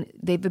 meaning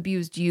they've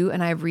abused you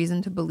and I have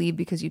reason to believe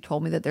because you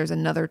told me that there's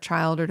another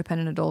child or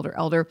dependent adult or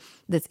elder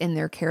that's in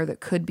their care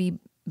that could be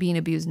being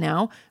abused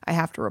now, I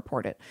have to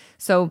report it.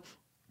 So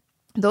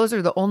those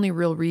are the only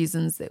real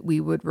reasons that we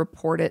would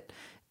report it.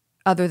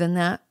 Other than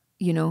that,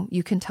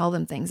 you can tell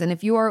them things. And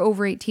if you are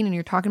over 18 and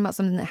you're talking about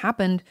something that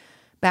happened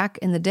back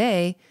in the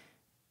day,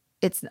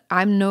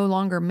 I'm no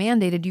longer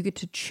mandated. You get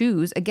to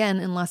choose, again,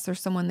 unless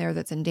there's someone there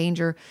that's in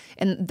danger.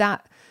 And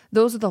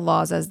those are the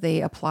laws as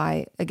they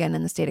apply, again,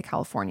 in the state of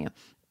California.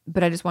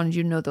 But I just wanted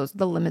you to know those are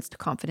the limits to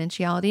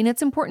confidentiality. And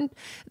it's important,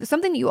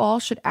 something you all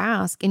should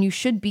ask, and you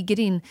should be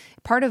getting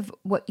part of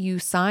what you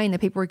sign, the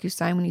paperwork you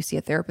sign when you see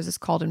a therapist is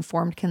called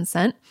informed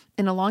consent.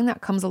 And along that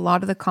comes a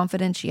lot of the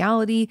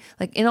confidentiality.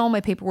 Like in all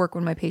my paperwork,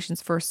 when my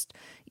patients first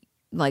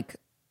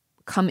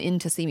come in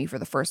to see me for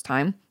the first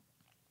time,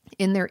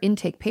 in their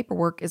intake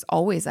paperwork is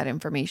always that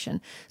information.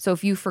 So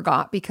if you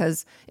forgot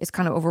because it's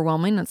kind of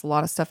overwhelming, it's a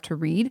lot of stuff to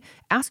read,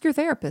 ask your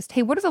therapist,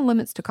 hey, what are the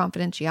limits to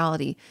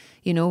confidentiality?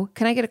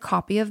 Can I get a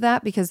copy of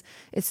that? Because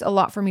it's a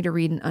lot for me to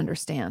read and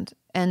understand.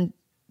 And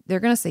they're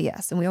going to say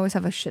yes. And we always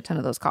have a shit ton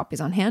of those copies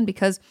on hand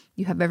because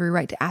you have every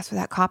right to ask for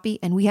that copy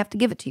and we have to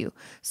give it to you.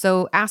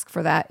 So ask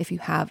for that if you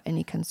have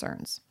any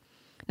concerns.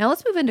 Now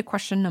let's move into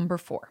question number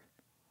 4.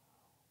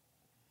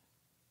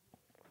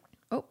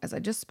 Oh, as I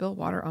just spilled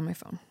water on my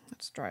phone.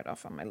 Let's dry it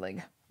off on my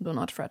leg. Do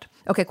not fret.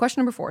 Okay, question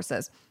number 4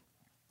 says,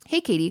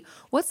 hey, Katie,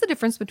 what's the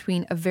difference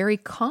between a very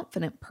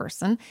confident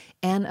person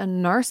and a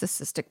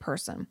narcissistic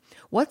person?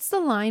 What's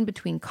the line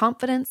between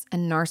confidence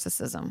and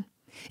narcissism?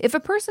 If a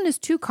person is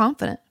too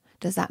confident,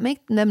 does that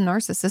make them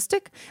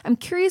narcissistic? I'm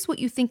curious what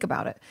you think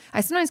about it.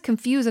 I sometimes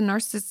confuse a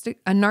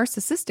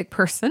narcissistic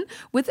person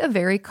with a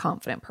very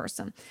confident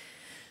person.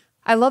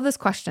 I love this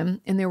question,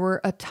 and there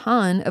were a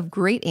ton of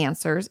great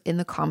answers in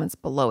the comments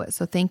below it.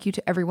 So thank you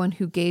to everyone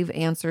who gave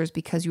answers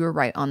because you were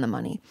right on the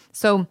money.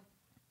 So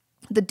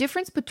the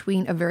difference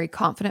between a very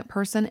confident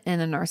person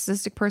and a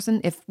narcissistic person,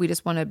 if we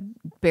just want to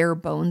bare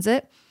bones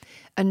it,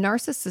 a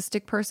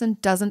narcissistic person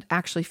doesn't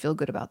actually feel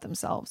good about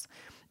themselves.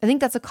 I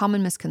think that's a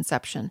common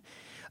misconception.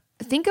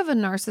 Think of a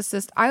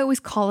narcissist, I always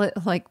call it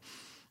like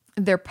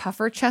they're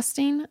puffer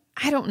chesting.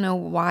 I don't know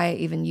why I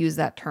even use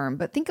that term,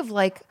 but think of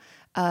like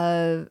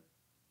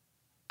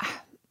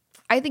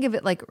I think of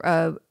it like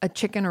a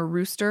chicken or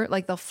rooster.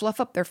 Like they'll fluff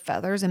up their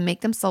feathers and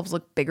make themselves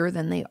look bigger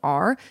than they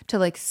are to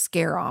like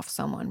scare off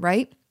someone,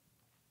 right?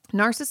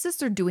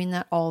 Narcissists are doing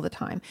that all the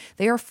time.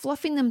 They are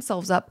fluffing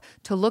themselves up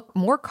to look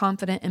more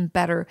confident and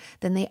better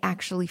than they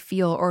actually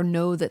feel or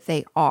know that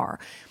they are.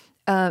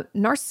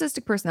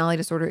 Narcissistic personality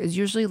disorder is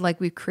usually like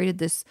we've created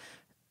this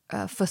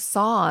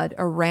facade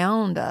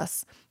around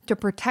us to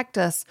protect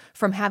us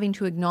from having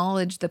to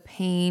acknowledge the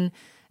pain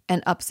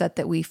and upset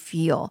that we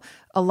feel.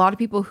 A lot of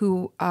people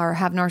who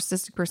have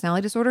narcissistic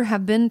personality disorder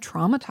have been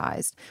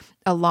traumatized.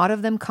 A lot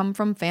of them come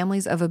from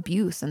families of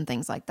abuse and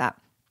things like that.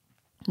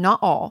 Not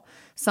all.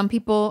 Some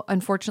people,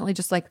 unfortunately,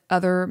 just like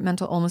other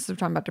mental illnesses, we're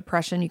talking about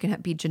depression, you can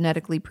be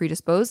genetically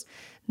predisposed.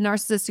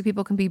 Narcissistic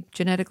people can be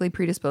genetically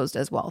predisposed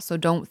as well. So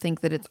don't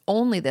think that it's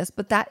only this,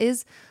 but that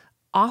is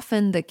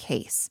often the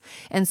case.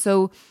 And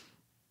so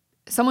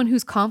someone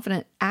who's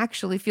confident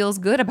actually feels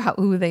good about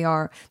who they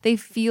are. They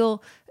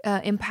feel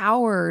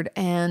empowered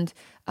and,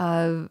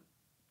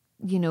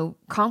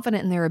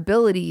 confident in their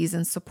abilities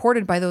and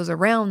supported by those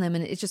around them.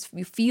 And it's just,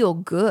 you feel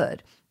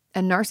good. A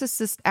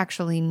narcissist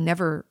actually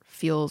never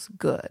feels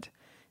good.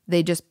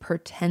 They just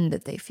pretend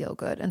that they feel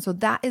good. And so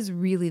that is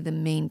really the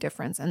main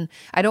difference. And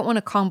I don't want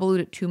to convolute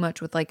it too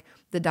much with like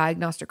the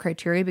diagnostic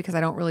criteria because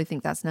I don't really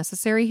think that's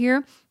necessary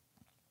here.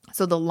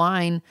 So the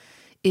line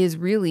is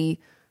really,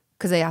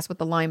 because they asked what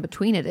the line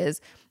between it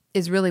is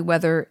really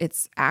whether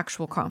it's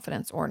actual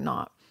confidence or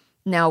not.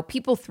 Now,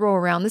 people throw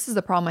around, this is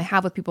the problem I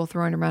have with people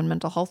throwing around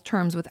mental health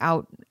terms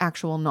without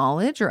actual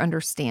knowledge or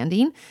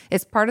understanding.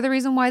 It's part of the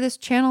reason why this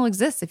channel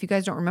exists. If you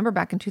guys don't remember,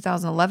 back in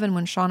 2011,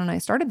 when Sean and I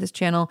started this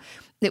channel,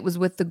 it was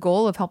with the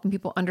goal of helping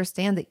people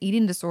understand that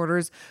eating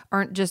disorders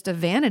aren't just a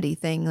vanity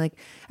thing. Like,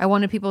 I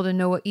wanted people to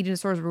know what eating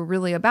disorders were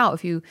really about.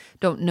 If you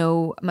don't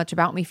know much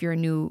about me, if you're a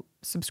new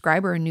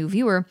subscriber, a new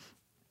viewer,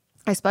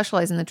 I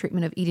specialize in the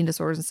treatment of eating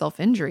disorders and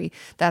self-injury.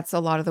 That's a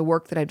lot of the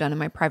work that I've done in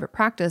my private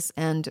practice.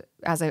 And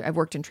as I've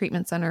worked in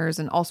treatment centers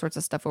and all sorts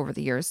of stuff over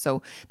the years.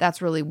 So that's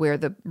really where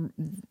the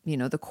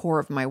core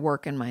of my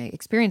work and my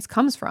experience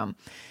comes from.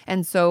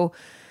 And so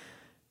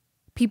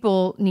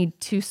people need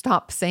to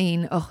stop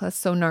saying, oh, that's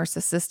so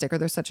narcissistic, or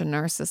they're such a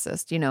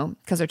narcissist,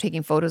 because they're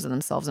taking photos of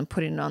themselves and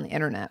putting it on the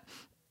internet.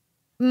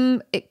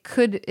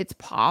 It's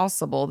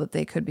possible that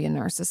they could be a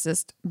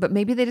narcissist, but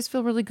maybe they just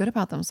feel really good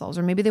about themselves,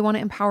 or maybe they want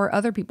to empower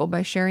other people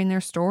by sharing their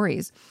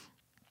stories.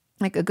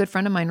 Like a good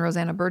friend of mine,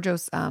 Rosanna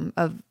Burgos,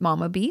 of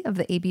Mama B, of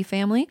the AB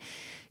family,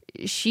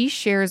 she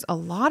shares a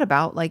lot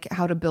about like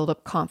how to build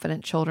up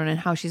confident children and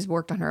how she's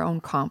worked on her own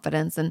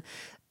confidence. And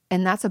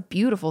that's a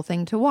beautiful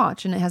thing to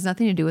watch. And it has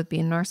nothing to do with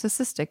being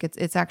narcissistic.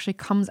 It's actually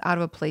comes out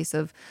of a place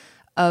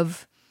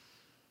of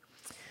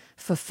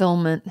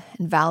fulfillment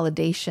and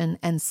validation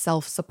and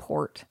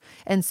self-support.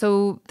 And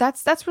so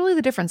that's really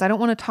the difference. I don't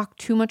want to talk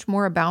too much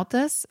more about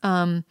this.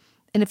 And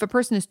if a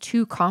person is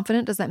too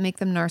confident, does that make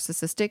them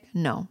narcissistic?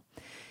 No.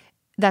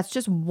 That's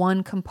just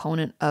one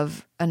component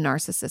of a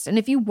narcissist. And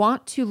if you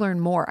want to learn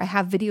more, I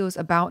have videos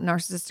about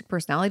narcissistic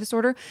personality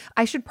disorder.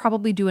 I should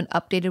probably do an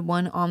updated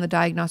one on the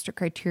diagnostic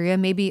criteria.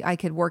 Maybe I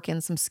could work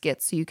in some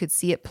skits so you could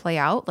see it play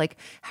out, like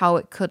how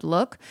it could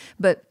look.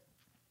 But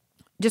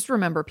just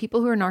remember,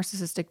 people who are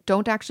narcissistic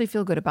don't actually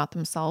feel good about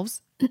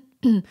themselves,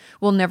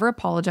 will never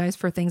apologize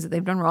for things that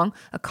they've done wrong.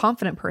 A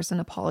confident person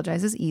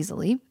apologizes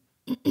easily.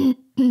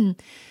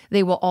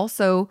 They will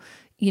also,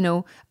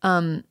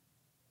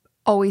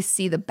 always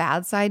see the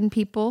bad side in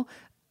people,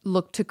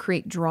 look to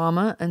create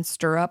drama and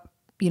stir up,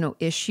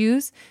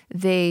 issues.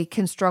 They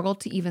can struggle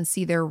to even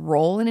see their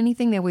role in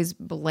anything. They always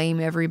blame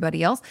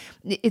everybody else.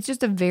 It's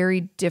just a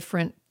very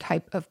different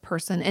type of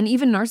person. And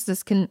even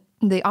narcissists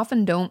they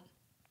often don't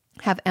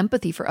have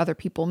empathy for other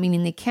people,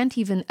 meaning they can't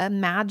even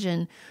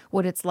imagine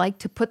what it's like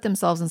to put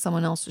themselves in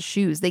someone else's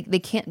shoes. They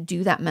can't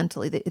do that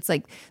mentally. It's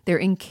like they're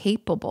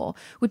incapable,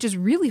 which is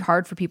really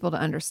hard for people to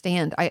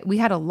understand. We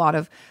had a lot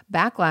of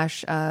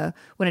backlash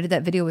when I did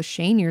that video with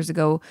Shane years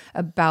ago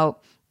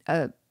about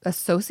a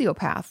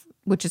sociopath,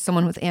 which is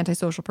someone with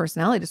antisocial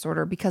personality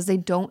disorder, because they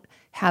don't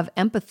have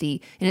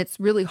empathy. And it's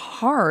really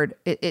hard.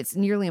 It's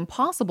nearly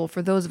impossible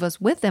for those of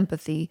us with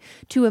empathy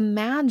to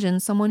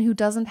imagine someone who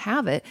doesn't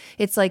have it.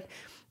 It's like,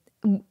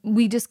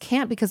 we just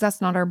can't, because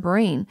that's not our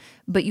brain.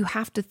 But you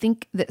have to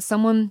think that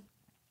someone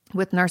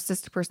with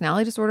narcissistic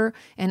personality disorder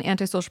and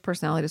antisocial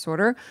personality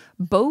disorder,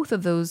 both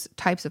of those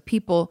types of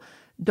people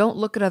don't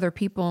look at other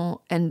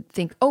people and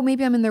think, oh,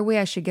 maybe I'm in their way,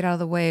 I should get out of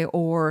the way.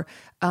 Or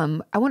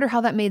I wonder how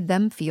that made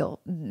them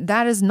feel.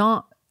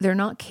 They're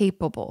not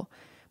capable.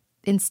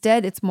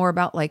 Instead, it's more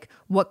about like,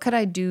 what could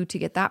I do to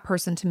get that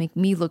person to make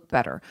me look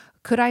better?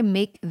 Could I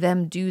make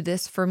them do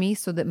this for me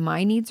so that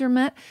my needs are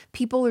met?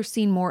 People are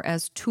seen more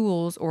as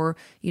tools or,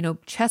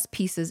 chess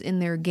pieces in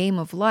their game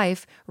of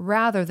life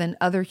rather than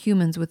other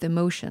humans with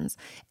emotions.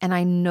 And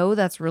I know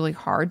that's really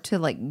hard to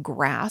like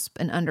grasp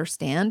and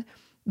understand.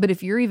 But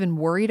if you're even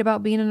worried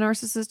about being a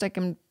narcissist, I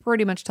can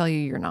pretty much tell you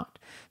you're not.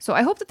 So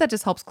I hope that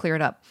just helps clear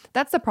it up.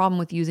 That's the problem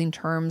with using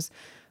terms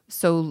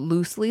so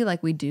loosely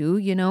like we do,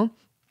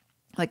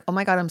 Like, oh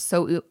my God, I'm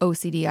so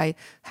OCD. I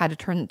had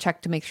to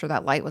check to make sure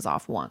that light was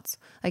off once.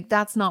 Like,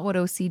 that's not what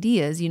OCD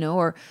is,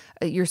 or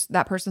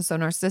that person's so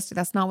narcissistic.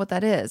 That's not what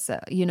that is,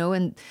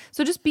 And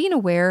so just being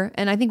aware,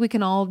 and I think we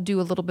can all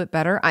do a little bit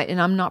better. And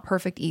I'm not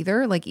perfect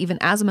either. Like, even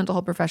as a mental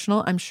health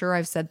professional, I'm sure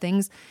I've said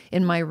things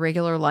in my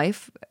regular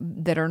life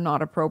that are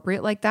not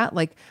appropriate like that.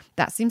 Like,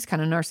 that seems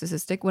kind of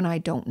narcissistic when I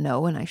don't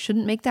know, and I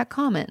shouldn't make that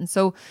comment. And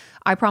so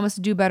I promise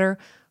to do better.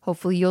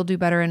 Hopefully you'll do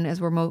better. And as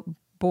we're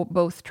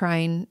both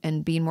trying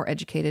and being more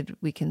educated,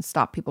 we can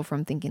stop people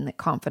from thinking that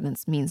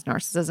confidence means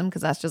narcissism,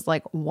 because that's just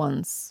like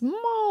one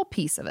small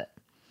piece of it.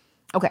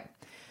 Okay,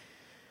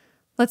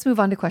 let's move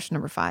on to question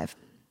number 5.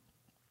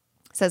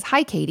 It says,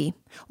 hi, Katie.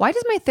 Why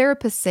does my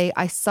therapist say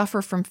I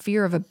suffer from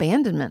fear of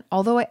abandonment,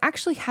 although I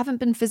actually haven't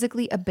been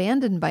physically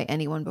abandoned by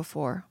anyone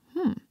before?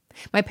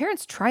 My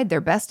parents tried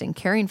their best in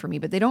caring for me,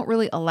 but they don't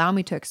really allow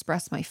me to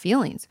express my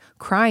feelings.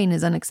 Crying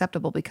is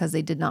unacceptable because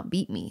they did not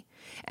beat me,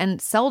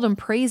 and seldom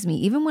praise me,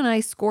 even when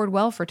I scored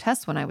well for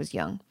tests when I was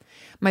young.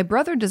 My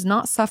brother does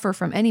not suffer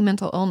from any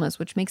mental illness,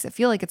 which makes it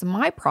feel like it's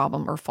my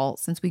problem or fault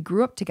since we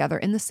grew up together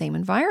in the same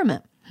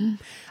environment.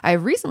 I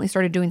have recently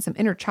started doing some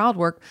inner child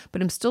work,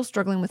 but I'm still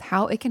struggling with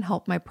how it can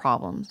help my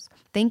problems.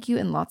 Thank you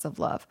and lots of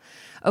love.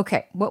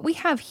 Okay, what we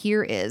have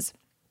here is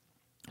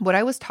what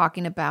I was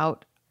talking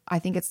about. I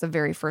think it's the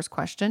very first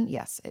question.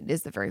 Yes, it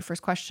is the very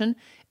first question.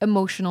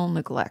 Emotional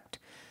neglect.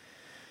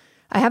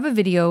 I have a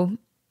video.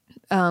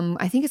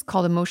 I think it's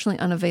called Emotionally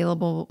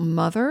Unavailable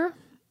Mother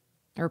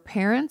or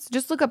Parents.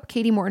 Just look up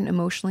Katie Morton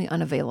Emotionally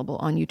Unavailable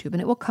on YouTube and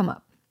it will come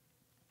up.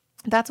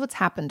 That's what's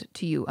happened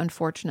to you,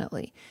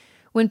 unfortunately.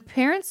 When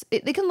parents,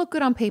 they can look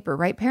good on paper,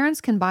 right?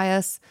 Parents can buy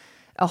us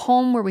a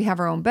home where we have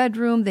our own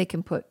bedroom. They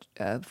can put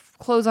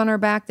clothes on our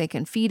back. They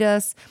can feed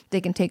us.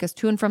 They can take us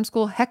to and from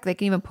school. Heck, they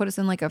can even put us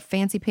in like a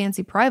fancy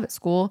private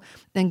school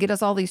and get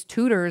us all these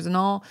tutors and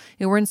all,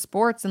 we're in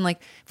sports, and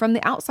like from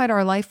the outside,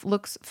 our life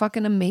looks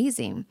fucking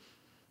amazing.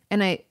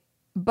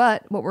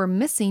 But what we're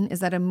missing is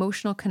that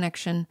emotional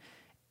connection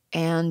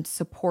and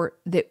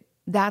support.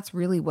 That's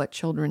really what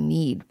children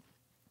need.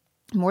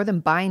 More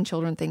than buying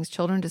children things,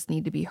 children just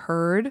need to be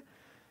heard,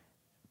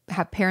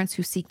 have parents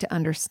who seek to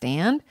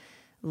understand,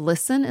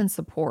 listen, and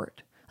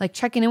support. Like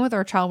checking in with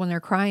our child when they're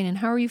crying and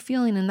how are you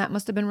feeling? And that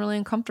must have been really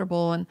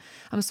uncomfortable. And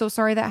I'm so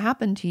sorry that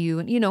happened to you.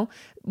 And,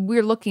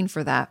 we're looking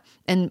for that.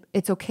 And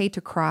it's okay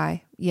to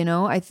cry.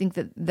 I think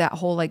that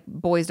whole like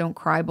boys don't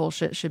cry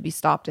bullshit should be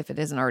stopped if it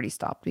isn't already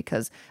stopped,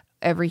 because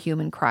every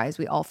human cries.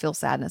 We all feel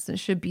sadness. And it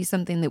should be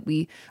something that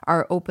we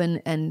are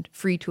open and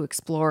free to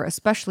explore,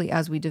 especially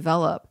as we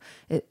develop.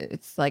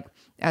 It's like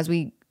as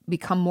we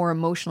become more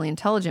emotionally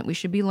intelligent, we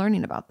should be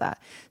learning about that.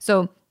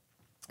 So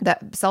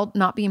that self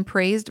not being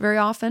praised very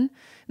often,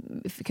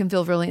 it can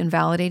feel really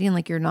invalidating,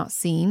 like you're not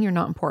seen, you're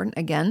not important.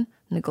 Again,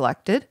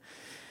 neglected.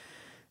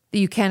 That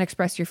you can't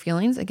express your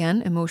feelings.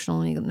 Again,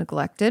 emotionally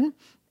neglected.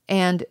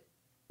 And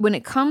when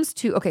it comes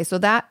to, okay, so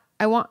that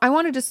I want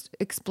to just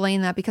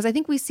explain that, because I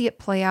think we see it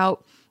play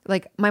out.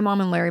 Like my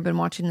mom and Larry have been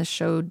watching the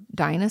show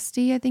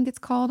Dynasty, I think it's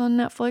called, on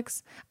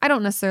Netflix. I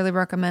don't necessarily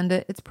recommend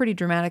it. It's pretty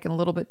dramatic and a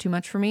little bit too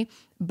much for me.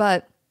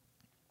 But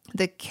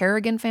the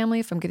Kerrigan family,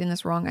 if I'm getting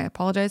this wrong, I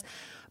apologize.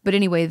 But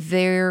anyway,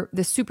 they're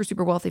this super,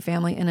 super wealthy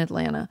family in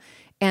Atlanta.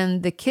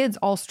 And the kids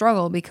all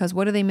struggle because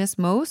what do they miss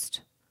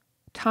most?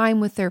 Time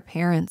with their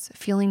parents,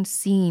 feeling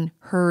seen,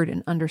 heard,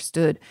 and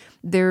understood.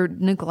 They're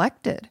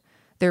neglected.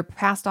 They're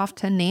passed off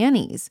to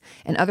nannies,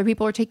 and other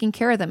people are taking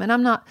care of them. And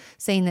I'm not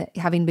saying that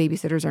having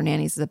babysitters or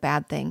nannies is a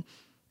bad thing.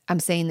 I'm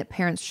saying that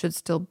parents should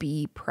still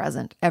be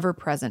present, ever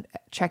present,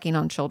 checking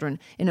on children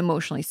and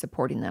emotionally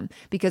supporting them.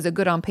 Because a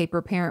good on paper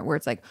parent where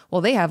it's like,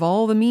 well, they have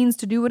all the means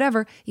to do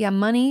whatever. Yeah,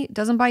 money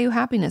doesn't buy you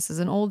happiness is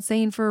an old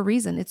saying for a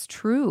reason. It's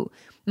true.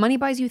 Money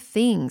buys you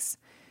things.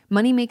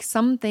 Money makes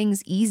some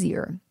things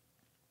easier.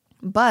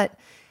 But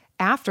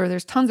after,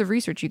 there's tons of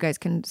research. You guys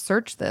can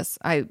search this.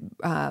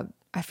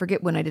 I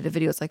forget when I did a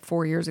video. It's like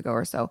 4 years ago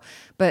or so.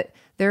 But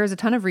there is a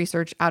ton of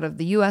research out of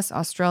the US,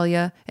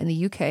 Australia, and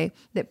the UK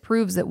that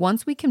proves that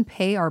once we can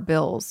pay our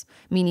bills,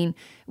 meaning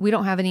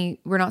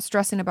we're not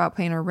stressing about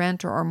paying our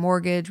rent or our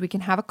mortgage, we can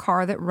have a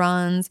car that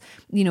runs.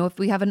 If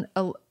we have an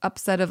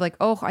upset of like,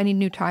 oh, I need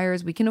new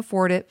tires, we can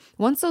afford it.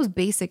 Once those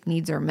basic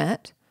needs are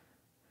met,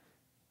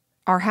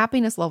 our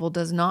happiness level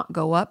does not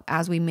go up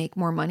as we make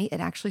more money. It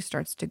actually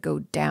starts to go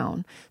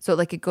down. So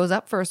like it goes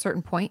up for a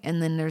certain point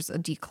and then there's a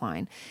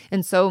decline.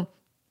 And so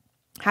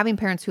having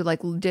parents who like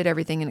did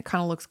everything and it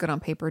kind of looks good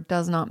on paper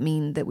does not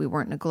mean that we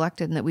weren't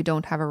neglected and that we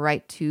don't have a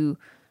right to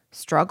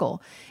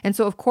struggle. And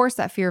so of course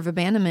that fear of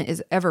abandonment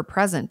is ever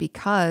present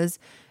because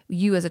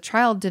you as a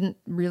child didn't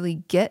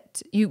really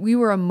we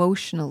were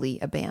emotionally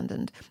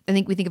abandoned. I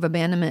think we think of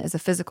abandonment as a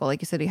physical,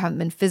 like you said, you haven't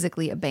been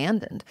physically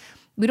abandoned.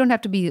 We don't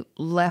have to be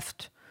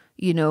left,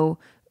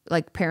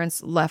 like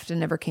parents left and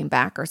never came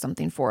back or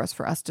something for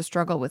us to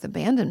struggle with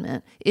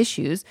abandonment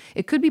issues.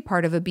 It could be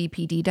part of a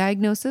BPD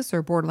diagnosis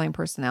or borderline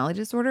personality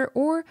disorder,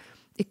 or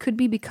it could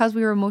be because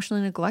we were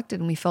emotionally neglected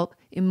and we felt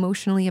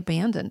emotionally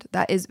abandoned.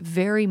 That is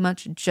very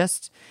much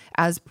just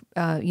as,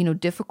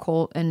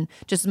 difficult and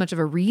just as much of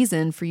a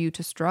reason for you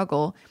to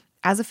struggle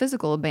as a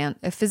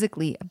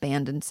physically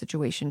abandoned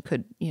situation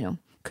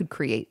could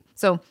create.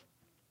 So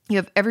you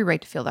have every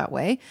right to feel that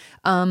way.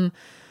 And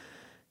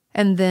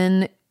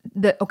then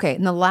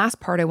and the last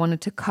part I wanted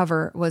to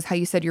cover was how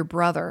you said your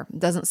brother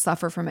doesn't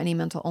suffer from any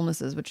mental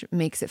illnesses, which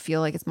makes it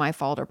feel like it's my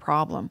fault or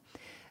problem.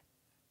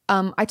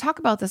 I talk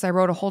about this. I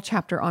wrote a whole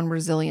chapter on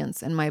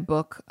resilience in my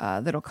book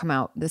that'll come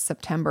out this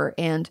September.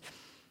 And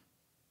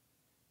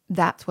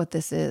that's what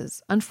this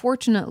is.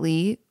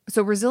 Unfortunately,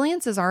 so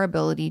resilience is our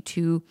ability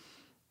to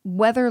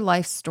weather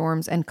life's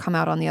storms and come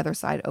out on the other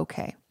side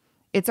okay.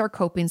 It's our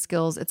coping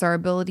skills. It's our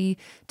ability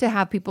to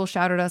have people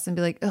shout at us and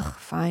be like, ugh,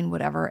 fine,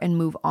 whatever, and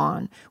move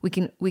on. We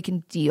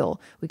can deal.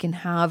 We can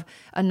have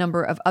a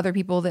number of other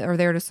people that are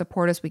there to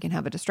support us. We can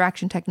have a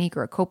distraction technique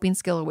or a coping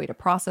skill, a way to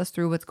process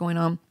through what's going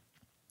on.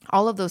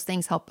 All of those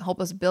things help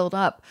us build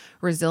up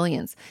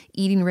resilience.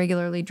 Eating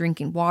regularly,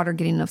 drinking water,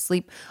 getting enough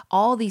sleep.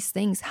 All these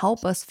things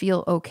help us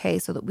feel okay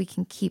so that we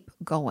can keep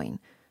going.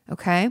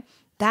 Okay?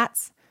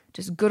 That's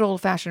just good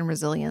old-fashioned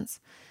resilience.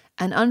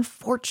 And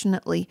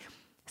unfortunately,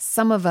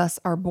 some of us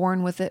are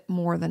born with it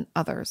more than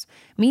others,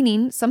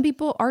 meaning some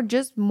people are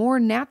just more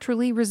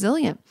naturally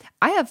resilient.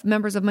 I have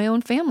members of my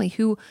own family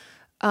who,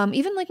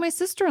 even like my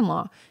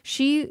sister-in-law,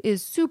 she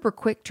is super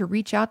quick to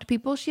reach out to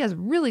people. She has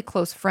really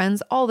close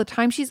friends all the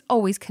time. She's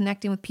always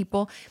connecting with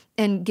people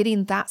and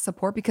getting that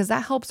support because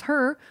that helps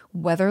her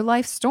weather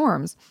life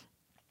storms.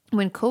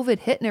 When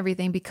COVID hit and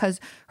everything, because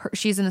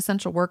she's an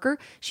essential worker,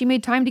 she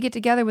made time to get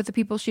together with the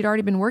people she'd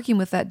already been working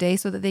with that day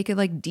so that they could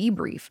like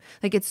debrief.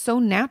 Like it's so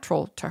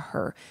natural to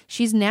her.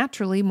 She's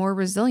naturally more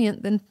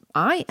resilient than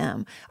I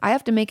am. I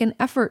have to make an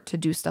effort to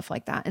do stuff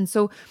like that. And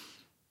so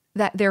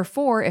that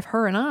therefore, if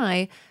her and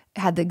I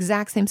had the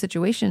exact same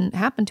situation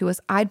happen to us,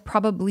 I'd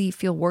probably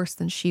feel worse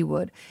than she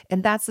would.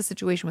 And that's the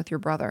situation with your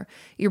brother.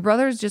 Your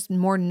brother is just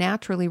more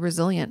naturally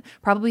resilient,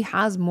 probably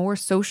has more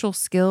social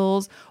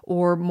skills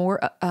or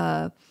more,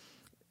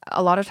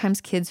 a lot of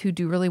times kids who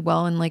do really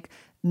well in like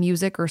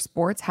music or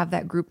sports have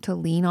that group to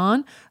lean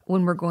on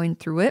when we're going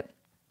through it.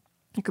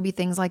 It could be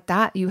things like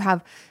that.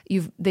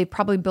 They've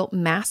probably built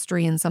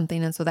mastery in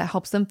something. And so that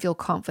helps them feel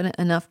confident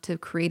enough to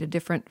create a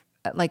different,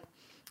 like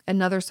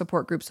another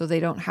support group so they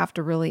don't have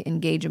to really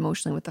engage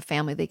emotionally with the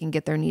family. They can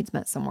get their needs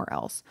met somewhere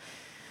else.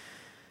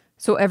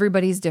 So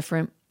everybody's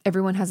different.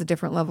 Everyone has a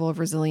different level of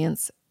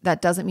resilience. That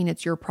doesn't mean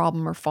it's your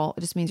problem or fault.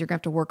 It just means you're going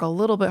to have to work a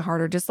little bit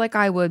harder, just like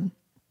I would,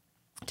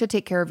 to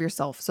take care of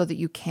yourself so that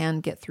you can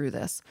get through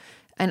this.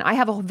 And I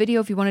have a video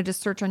if you want to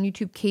just search on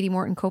YouTube, Katie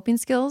Morton Coping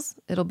Skills.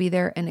 It'll be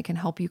there and it can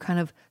help you kind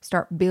of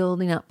start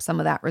building up some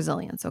of that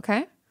resilience,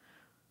 okay?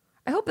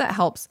 I hope that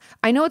helps.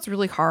 I know it's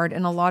really hard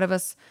and a lot of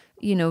us,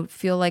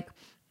 feel like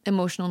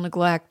emotional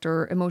neglect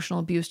or emotional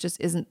abuse just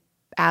isn't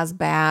as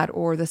bad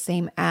or the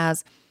same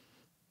as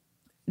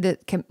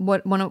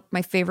one of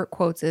my favorite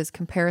quotes is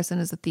comparison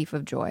is the thief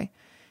of joy.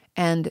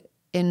 And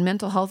in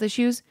mental health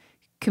issues,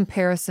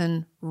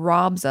 comparison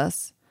robs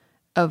us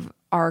of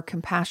our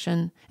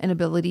compassion and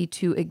ability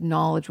to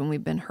acknowledge when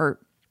we've been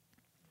hurt.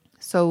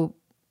 So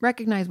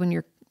recognize when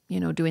you're,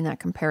 doing that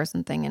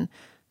comparison thing and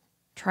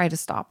try to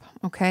stop,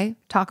 okay?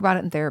 Talk about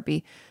it in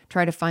therapy.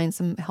 Try to find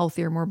some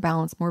healthier, more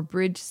balanced, more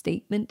bridge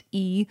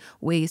statement-y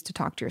ways to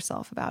talk to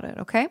yourself about it,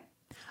 okay?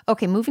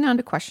 Okay, moving on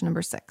to question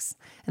number 6.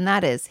 And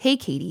that is, hey,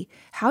 Katie,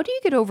 how do you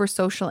get over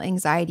social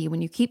anxiety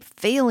when you keep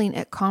failing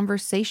at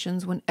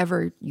conversations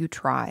whenever you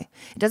try?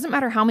 It doesn't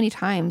matter how many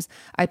times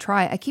I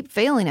try, I keep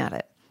failing at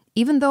it,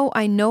 even though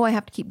I know I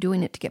have to keep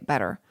doing it to get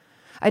better.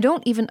 I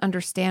don't even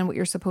understand what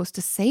you're supposed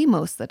to say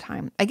most of the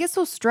time. I get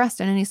so stressed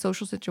in any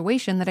social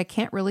situation that I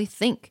can't really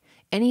think.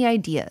 Any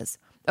ideas?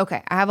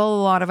 Okay, I have a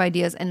lot of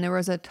ideas, and there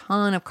was a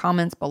ton of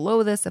comments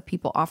below this of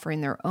people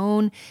offering their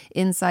own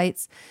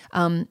insights.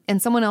 And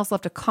someone else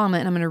left a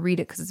comment, and I'm going to read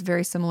it because it's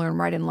very similar and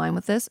right in line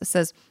with this. It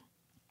says,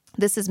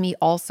 "This is me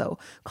also.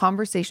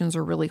 Conversations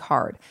are really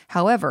hard.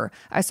 However,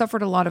 I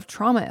suffered a lot of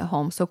trauma at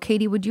home. So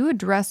Katie, would you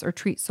address or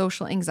treat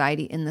social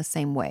anxiety in the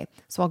same way?"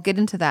 So I'll get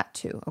into that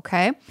too,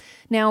 okay?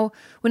 Now,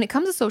 when it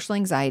comes to social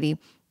anxiety,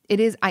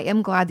 I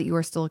am glad that you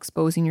are still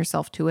exposing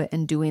yourself to it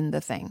and doing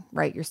the thing,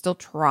 right? You're still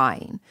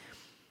trying.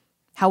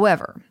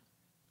 However,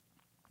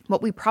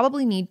 what we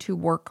probably need to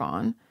work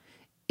on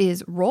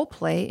is role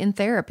play in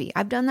therapy.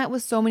 I've done that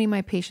with so many of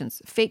my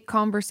patients, fake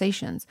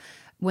conversations.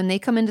 When they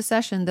come into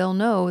session, they'll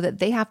know that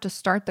they have to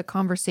start the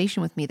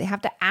conversation with me. They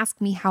have to ask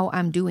me how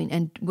I'm doing,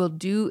 and we'll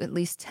do at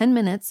least 10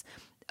 minutes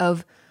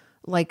of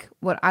like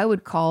what I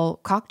would call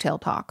cocktail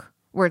talk,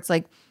 where it's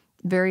like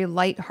very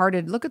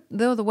lighthearted. Look at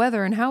the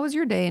weather and how was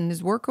your day and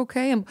is work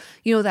okay? And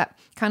that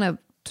kind of,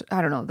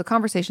 I don't know, the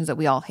conversations that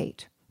we all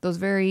hate, those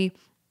very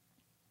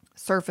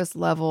surface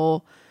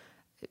level,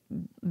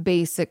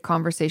 basic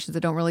conversations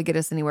that don't really get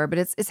us anywhere, but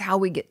it's how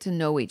we get to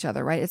know each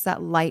other, right? It's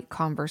that light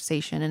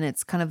conversation, and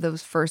it's kind of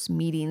those first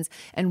meetings,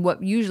 and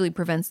what usually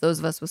prevents those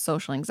of us with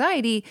social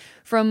anxiety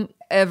from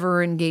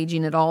ever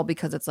engaging at all,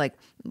 because it's like,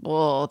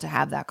 well, to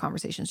have that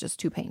conversation is just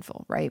too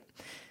painful, right?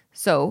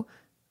 So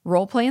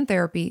role play in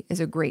therapy is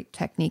a great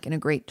technique and a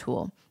great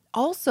tool.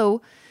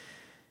 Also,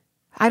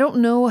 I don't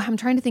know, I'm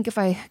trying to think if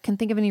I can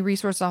think of any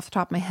resource off the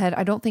top of my head.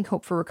 I don't think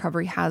Hope for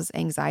Recovery has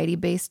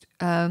anxiety-based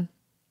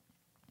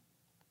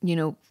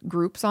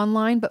groups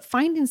online, but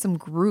finding some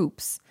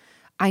groups,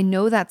 I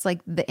know that's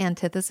like the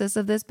antithesis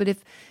of this, but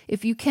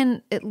if you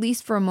can at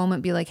least for a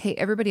moment be like, hey,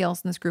 everybody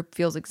else in this group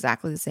feels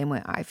exactly the same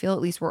way I feel,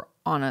 at least we're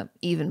on an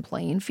even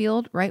playing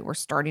field, right? We're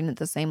starting at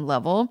the same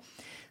level.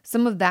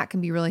 Some of that can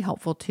be really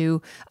helpful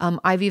too.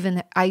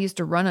 I used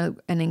to run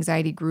an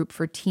anxiety group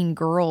for teen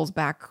girls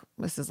back,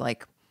 this is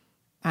like,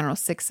 I don't know,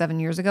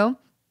 6-7 years ago.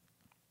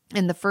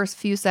 And the first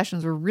few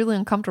sessions were really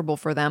uncomfortable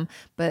for them,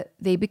 but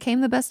they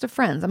became the best of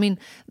friends. I mean,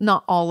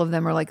 not all of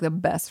them are like the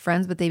best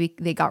friends, but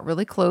they got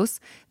really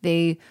close.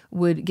 They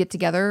would get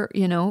together,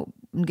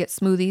 and get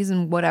smoothies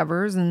and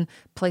whatevers and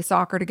play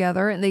soccer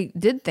together. And they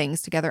did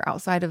things together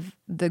outside of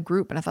the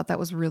group. And I thought that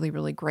was really,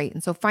 really great.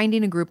 And so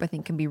finding a group, I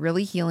think, can be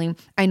really healing.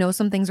 I know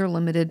some things are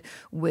limited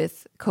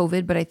with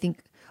COVID, but I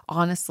think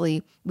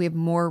honestly, we have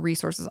more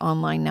resources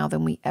online now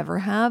than we ever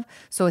have.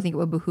 So I think it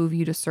would behoove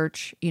you to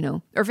search,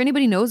 or if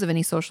anybody knows of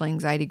any social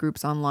anxiety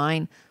groups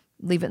online,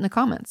 leave it in the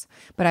comments.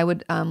 But I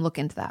would look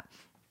into that.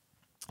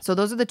 So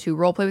those are the two: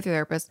 role play with your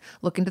therapist,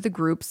 look into the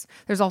groups.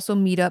 There's also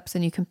meetups,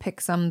 and you can pick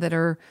some that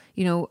are,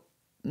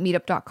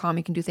 meetup.com.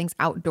 You can do things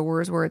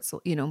outdoors where it's,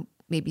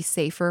 maybe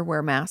safer,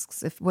 wear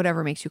masks, if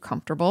whatever makes you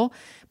comfortable.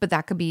 But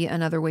that could be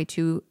another way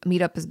too.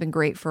 Meetup has been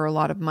great for a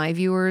lot of my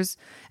viewers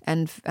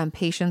and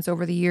patients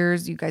over the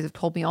years. You guys have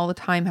told me all the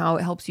time how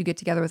it helps you get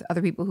together with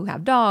other people who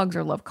have dogs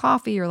or love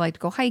coffee or like to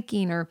go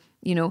hiking or,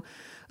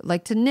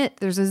 like to knit.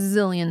 There's a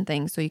zillion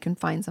things. So you can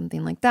find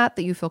something like that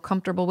you feel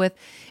comfortable with.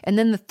 And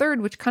then the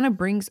third, which kind of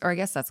brings, or I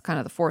guess that's kind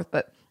of the fourth,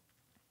 but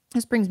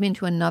this brings me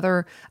into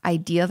another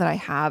idea that I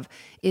have,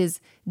 is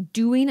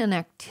doing an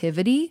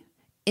activity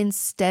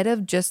instead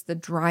of just the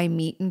dry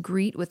meet and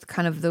greet with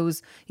kind of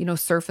those,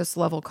 surface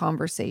level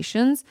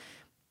conversations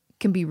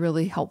can be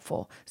really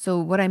helpful. So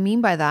what I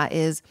mean by that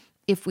is,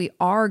 if we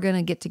are going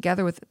to get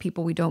together with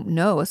people we don't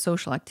know, a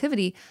social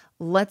activity,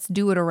 let's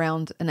do it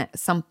around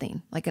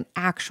something like an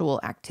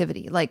actual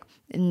activity, like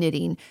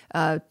knitting,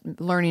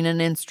 learning an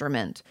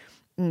instrument,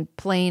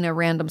 playing a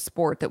random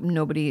sport that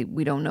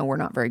we don't know, we're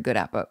not very good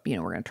at, but we're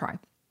going to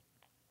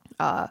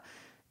try.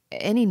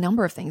 Any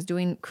number of things,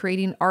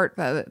 creating art,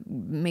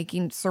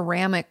 making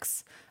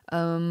ceramics.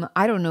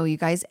 I don't know, you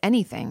guys,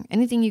 anything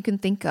you can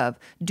think of.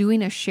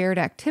 Doing a shared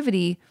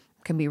activity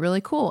can be really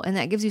cool. And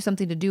that gives you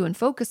something to do and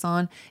focus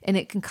on. And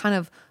it can kind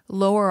of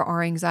lower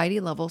our anxiety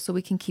level so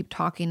we can keep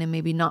talking and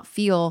maybe not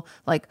feel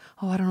like,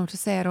 oh, I don't know what to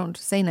say. I don't know what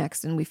to say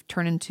next. And we've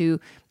turned into,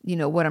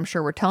 what I'm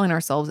sure we're telling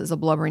ourselves is a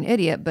blubbering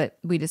idiot, but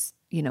we just,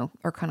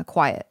 are kind of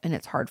quiet, and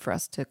it's hard for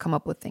us to come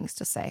up with things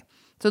to say.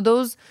 So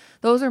those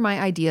are my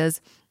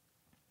ideas.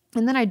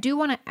 And then I do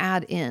want to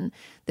add in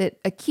that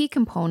a key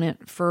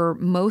component for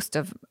most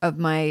of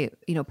my,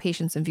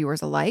 patients and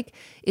viewers alike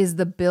is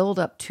the build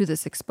up to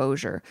this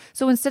exposure.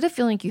 So instead of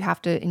feeling like you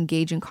have to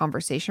engage in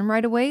conversation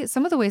right away,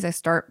 some of the ways I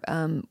start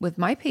with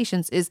my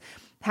patients is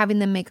having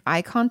them make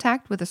eye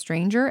contact with a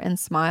stranger and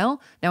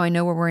smile. Now I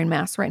know we're wearing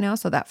masks right now,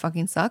 so that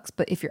fucking sucks.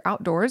 But if you're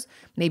outdoors,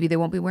 maybe they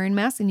won't be wearing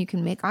masks, and you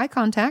can make eye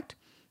contact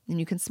and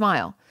you can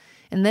smile.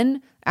 And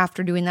then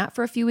after doing that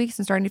for a few weeks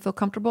and starting to feel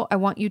comfortable, I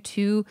want you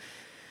to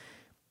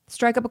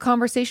strike up a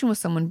conversation with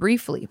someone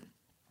briefly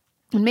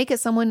and make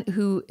it someone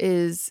who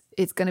it's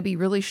going to be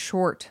really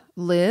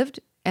short-lived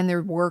and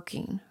they're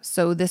working.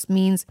 So this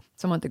means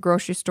someone at the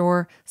grocery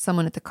store,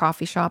 someone at the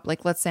coffee shop.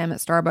 Like let's say I'm at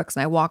Starbucks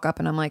and I walk up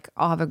and I'm like,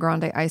 I'll have a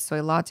grande iced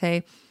soy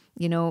latte.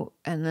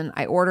 and then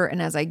I order.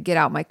 And as I get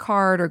out my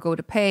card or go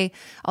to pay,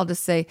 I'll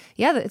just say,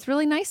 yeah, it's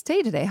really nice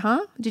day today,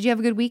 huh? Did you have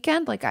a good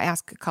weekend? Like I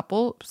ask a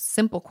couple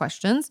simple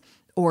questions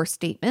or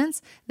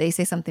statements. They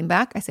say something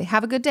back. I say,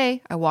 have a good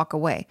day. I walk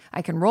away.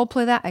 I can role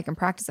play that. I can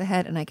practice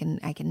ahead and I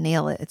can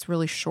nail it. It's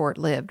really short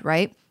lived,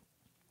 right?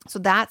 So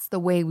that's the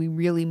way we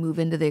really move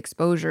into the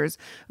exposures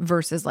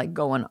versus like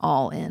going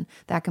all in.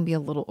 That can be a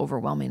little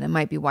overwhelming. It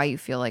might be why you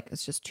feel like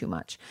it's just too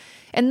much.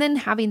 And then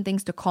having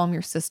things to calm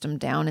your system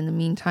down in the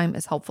meantime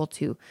is helpful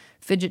too.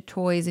 Fidget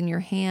toys in your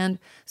hand,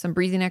 some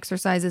breathing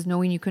exercises,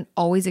 knowing you can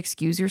always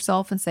excuse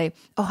yourself and say,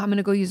 oh, I'm going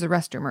to go use the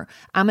restroom, or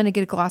I'm going to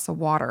get a glass of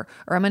water,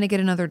 or I'm going to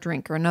get another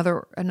drink, or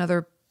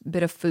another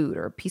bit of food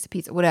or a piece of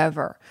pizza,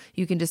 whatever.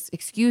 You can just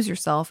excuse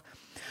yourself.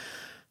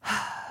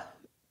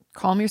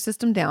 Calm your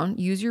system down,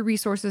 use your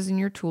resources and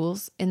your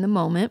tools in the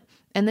moment,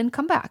 and then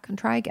come back and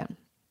try again.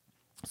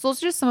 So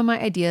those are just some of my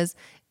ideas.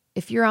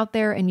 If you're out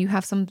there and you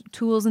have some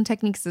tools and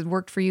techniques that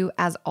worked for you,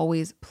 as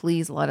always,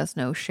 please let us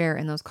know. Share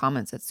in those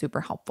comments. It's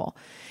super helpful.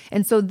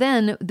 And so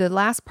then the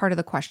last part of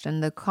the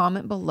question, the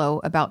comment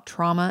below about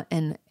trauma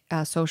and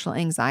social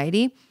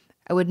anxiety,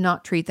 I would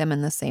not treat them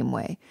in the same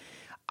way.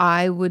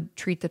 I would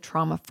treat the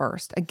trauma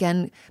first.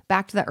 Again,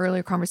 back to that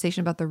earlier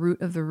conversation about the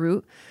root of the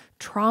root.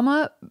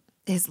 Trauma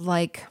is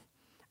like,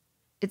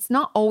 it's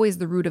not always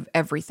the root of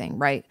everything,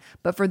 right?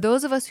 But for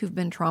those of us who've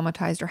been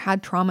traumatized or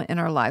had trauma in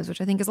our lives, which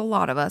I think is a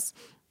lot of us,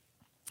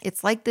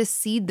 it's like this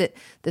seed that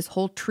this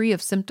whole tree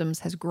of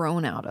symptoms has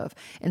grown out of.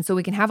 And so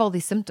we can have all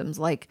these symptoms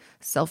like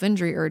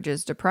self-injury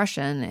urges,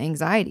 depression,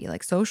 anxiety,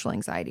 like social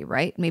anxiety,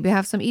 right? Maybe I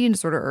have some eating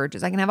disorder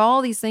urges. I can have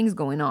all these things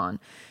going on.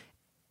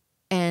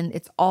 And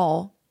it's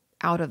all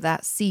out of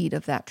that seed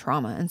of that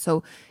trauma. And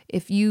so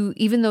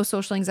even though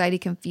social anxiety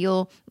can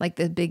feel like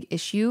the big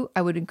issue,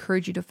 I would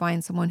encourage you to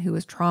find someone who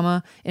is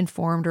trauma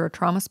informed or a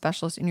trauma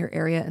specialist in your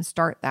area and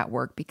start that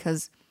work,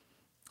 because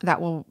that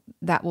will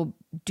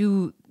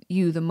do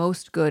you the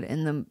most good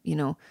in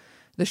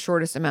the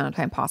shortest amount of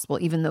time possible,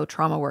 even though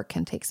trauma work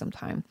can take some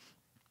time.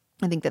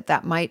 I think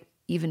that might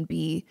even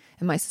be,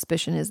 and my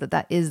suspicion is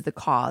that is the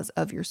cause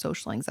of your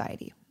social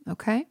anxiety.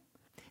 Okay.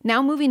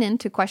 Now moving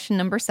into question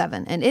number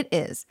 7, and it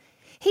is,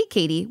 hey,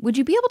 Katie, would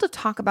you be able to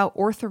talk about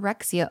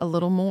orthorexia a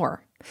little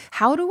more?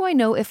 How do I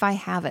know if I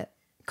have it?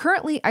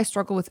 Currently, I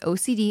struggle with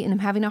OCD and I'm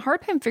having a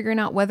hard time figuring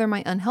out whether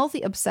my unhealthy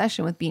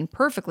obsession with being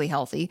perfectly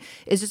healthy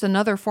is just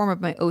another form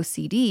of my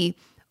OCD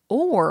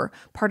or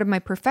part of my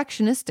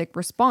perfectionistic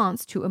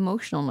response to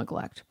emotional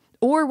neglect,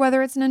 or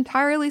whether it's an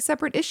entirely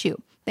separate issue.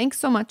 Thanks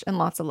so much and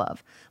lots of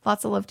love.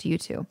 Lots of love to you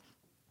too.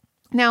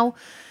 Now,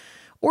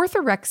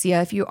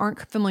 orthorexia, if you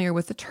aren't familiar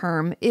with the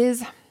term,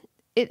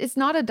 it's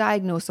not a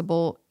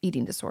diagnosable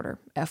eating disorder,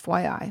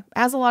 FYI,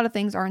 as a lot of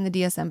things are in the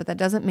DSM, but that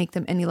doesn't make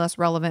them any less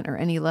relevant or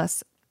any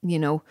less,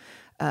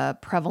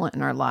 prevalent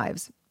in our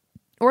lives.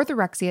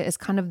 Orthorexia is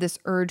kind of this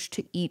urge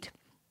to eat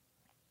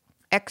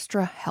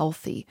extra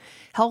healthy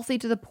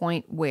to the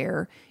point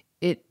where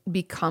it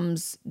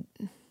becomes,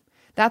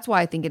 that's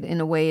why I think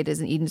in a way it is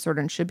an eating disorder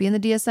and should be in the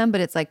DSM,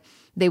 but it's like,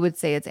 they would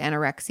say it's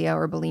anorexia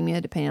or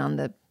bulimia, depending on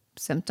the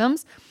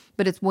symptoms.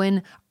 But it's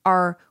when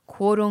our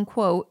quote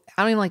unquote,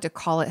 I don't even like to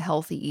call it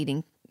healthy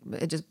eating.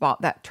 It just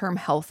that term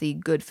healthy,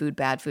 good food,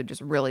 bad food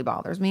just really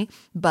bothers me.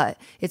 But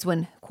it's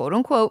when quote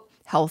unquote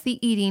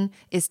healthy eating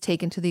is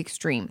taken to the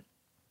extreme.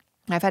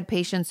 I've had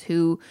patients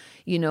who,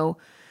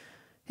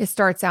 it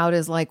starts out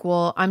as like,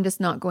 well, I'm just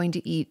not going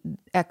to eat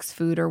X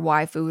food or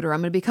Y food, or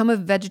I'm going to become a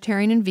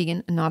vegetarian and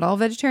vegan. Not all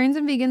vegetarians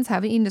and vegans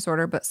have an eating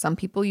disorder, but some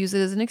people use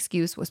it as an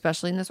excuse,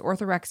 especially in this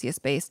orthorexia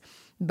space.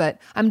 But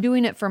I'm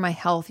doing it for my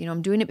health.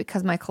 I'm doing it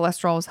because my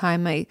cholesterol is high.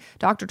 My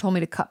doctor told me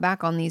to cut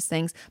back on these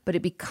things, but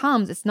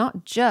it's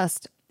not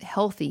just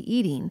healthy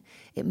eating.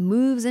 It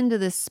moves into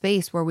this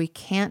space where we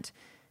can't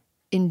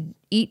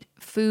eat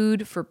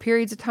food for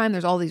periods of time.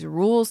 There's all these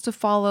rules to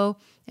follow,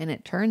 and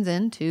it turns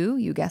into,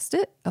 you guessed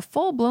it, a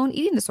full-blown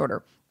eating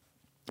disorder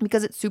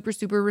because it's super,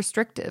 super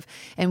restrictive,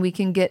 and we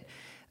can get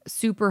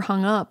super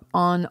hung up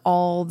on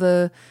all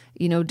the,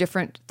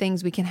 different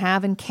things we can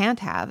have and can't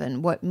have,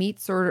 and what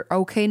meats are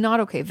okay, not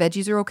okay,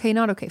 veggies are okay,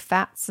 not okay,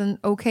 fats and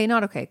okay,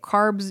 not okay,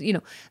 carbs,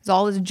 there's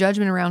all this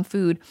judgment around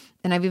food.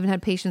 And I've even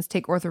had patients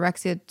take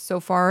orthorexia so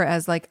far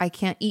as like, I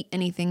can't eat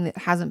anything that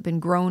hasn't been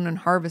grown and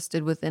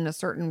harvested within a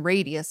certain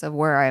radius of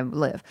where I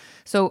live.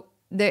 So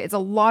it's a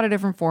lot of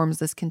different forms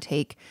this can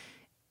take.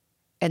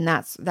 And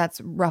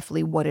that's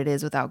roughly what it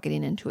is without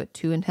getting into it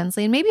too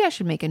intensely. And maybe I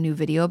should make a new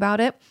video about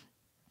it.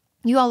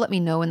 You all let me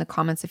know in the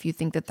comments if you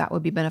think that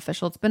would be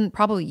beneficial. It's been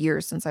probably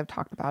years since I've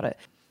talked about it.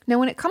 Now,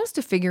 when it comes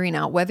to figuring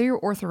out whether your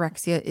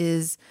orthorexia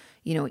is,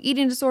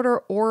 eating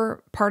disorder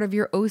or part of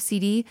your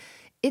OCD,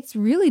 it's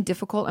really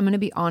difficult, I'm going to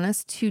be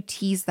honest, to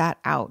tease that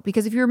out.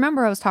 Because if you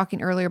remember, I was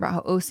talking earlier about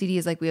how OCD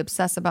is like we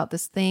obsess about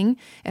this thing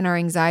and our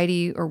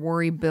anxiety or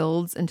worry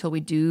builds until we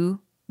do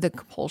the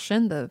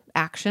compulsion, the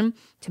action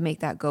to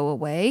make that go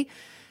away.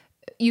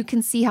 You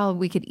can see how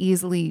we could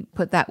easily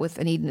put that with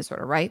an eating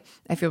disorder, right?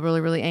 I feel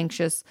really, really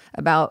anxious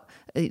about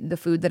the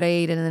food that I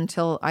ate, and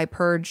until I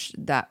purge,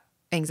 that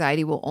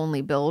anxiety will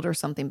only build or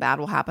something bad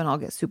will happen. I'll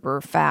get super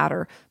fat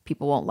or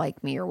people won't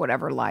like me or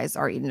whatever lies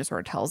our eating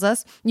disorder tells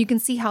us. You can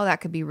see how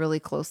that could be really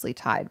closely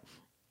tied.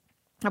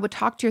 I would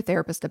talk to your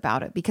therapist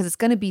about it because it's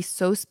going to be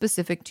so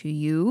specific to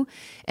you.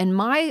 And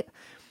my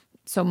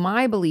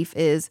belief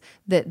is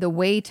that the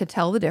way to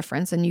tell the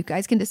difference, and you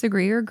guys can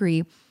disagree or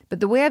agree,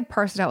 but the way I've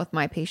parsed it out with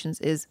my patients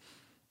is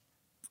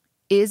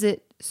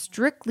it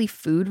strictly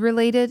food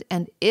related?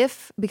 And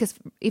because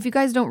if you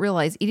guys don't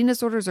realize, eating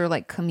disorders are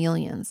like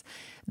chameleons.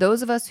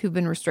 Those of us who've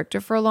been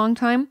restrictive for a long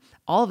time,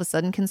 all of a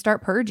sudden can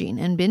start purging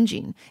and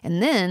binging.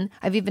 And then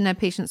I've even had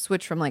patients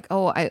switch from like,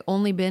 oh, I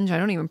only binge, I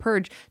don't even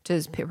purge,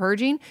 to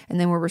purging. And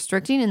then we're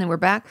restricting and then we're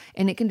back.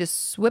 And it can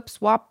just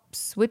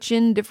switch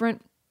in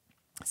different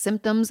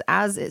symptoms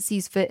as it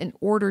sees fit in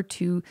order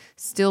to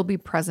still be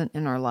present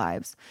in our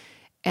lives.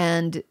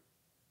 And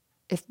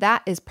if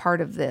that is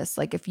part of this,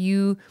 like if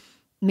you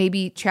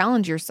maybe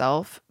challenge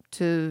yourself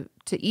to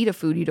eat a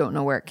food you don't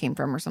know where it came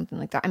from or something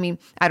like that. I mean,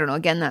 I don't know.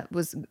 Again,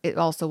 it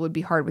also would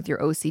be hard with your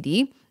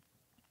OCD,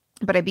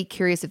 but I'd be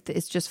curious if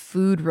it's just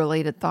food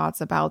related thoughts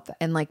about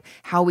and like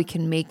how we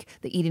can make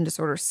the eating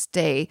disorder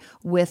stay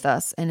with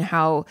us and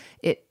how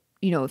it,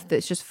 if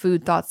it's just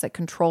food thoughts that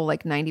control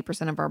like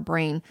 90% of our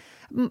brain,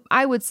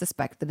 I would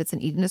suspect that it's an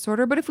eating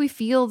disorder. But if we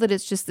feel that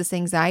it's just this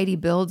anxiety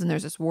builds and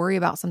there's this worry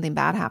about something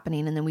bad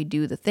happening and then we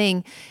do the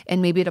thing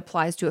and maybe it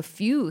applies to a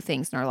few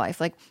things in our life.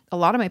 Like a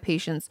lot of my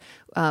patients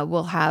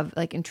will have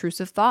like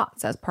intrusive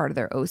thoughts as part of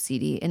their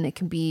OCD, and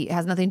it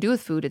has nothing to do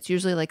with food. It's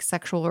usually like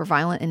sexual or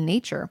violent in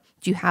nature.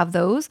 Do you have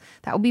those?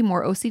 That would be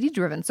more OCD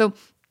driven. So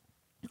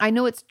I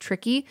know it's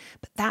tricky,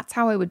 but that's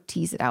how I would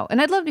tease it out.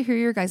 And I'd love to hear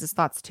your guys'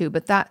 thoughts too,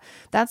 but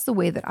that's the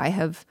way that I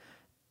have,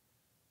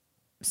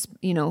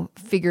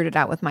 figured it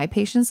out with my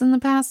patients in the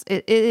past.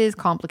 It is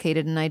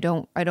complicated and I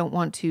don't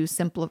want to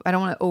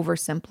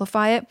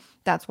oversimplify it.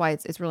 That's why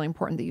it's really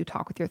important that you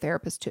talk with your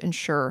therapist to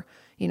ensure,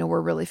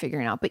 we're really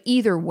figuring out. But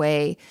either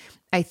way,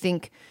 I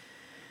think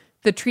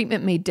the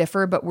treatment may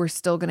differ, but we're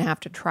still going to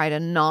have to try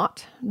to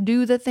not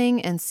do the thing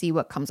and see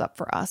what comes up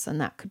for us. And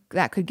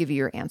that could give you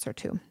your answer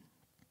too.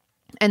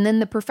 And then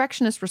the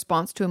perfectionist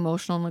response to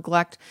emotional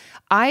neglect.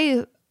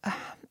 I'm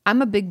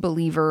a big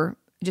believer,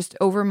 just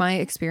over my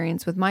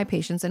experience with my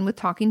patients and with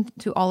talking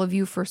to all of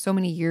you for so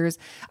many years,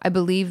 I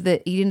believe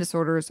that eating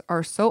disorders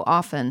are so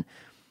often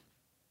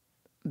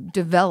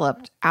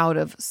developed out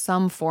of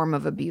some form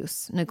of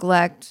abuse,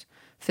 neglect,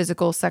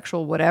 physical,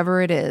 sexual, whatever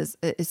it is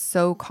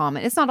so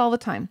common. It's not all the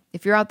time.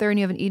 If you're out there and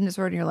you have an eating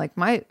disorder and you're like,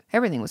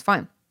 everything was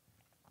fine.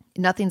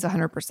 Nothing's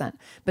 100%,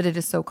 but it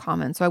is so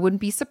common. So I wouldn't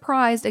be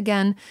surprised,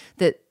 again,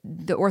 that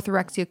the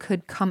orthorexia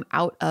could come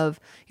out of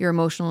your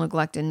emotional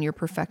neglect and your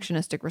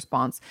perfectionistic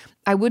response.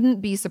 I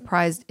wouldn't be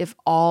surprised if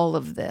all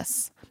of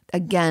this,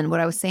 again,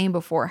 what I was saying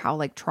before, how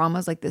like trauma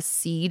is like this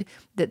seed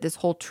that this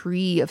whole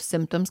tree of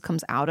symptoms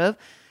comes out of.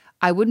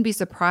 I wouldn't be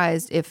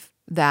surprised if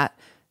that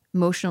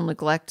emotional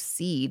neglect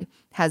seed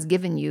has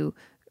given you,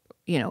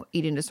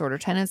 eating disorder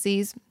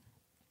tendencies,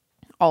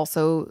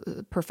 also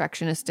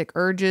perfectionistic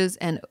urges,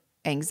 and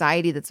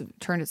anxiety that's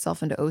turned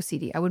itself into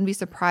OCD. I wouldn't be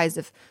surprised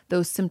if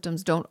those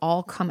symptoms don't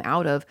all come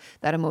out of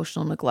that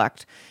emotional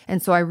neglect.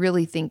 And so I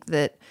really think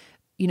that,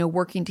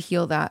 working to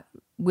heal that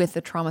with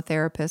a trauma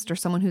therapist or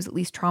someone who's at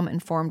least trauma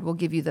informed will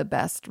give you the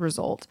best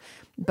result.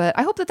 But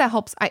I hope that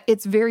helps.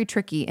 It's very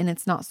tricky and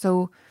it's not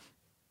so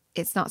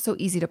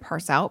easy to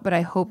parse out, but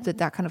I hope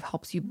that kind of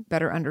helps you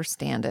better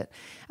understand it.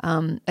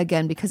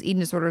 Again, because eating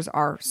disorders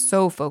are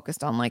so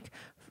focused on like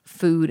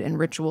food and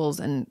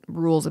rituals and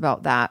rules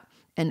about that.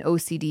 And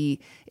OCD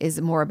is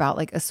more about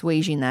like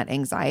assuaging that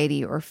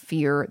anxiety or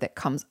fear that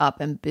comes up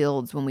and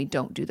builds when we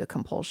don't do the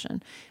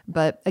compulsion.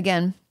 But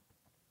again,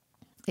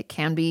 it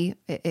can be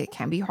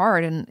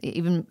hard. And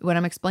even when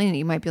I'm explaining it,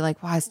 you might be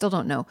like, well, I still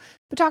don't know.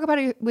 But talk about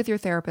it with your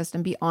therapist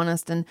and be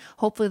honest, and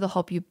hopefully they'll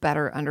help you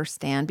better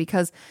understand,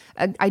 because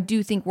I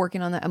do think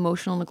working on that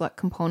emotional neglect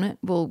component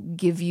will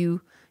give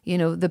you,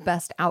 the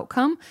best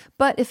outcome.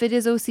 But if it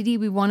is OCD,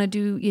 we want to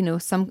do,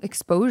 some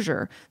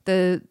exposure.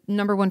 The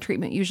number one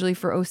treatment usually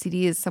for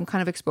OCD is some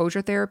kind of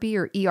exposure therapy,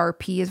 or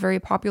ERP is very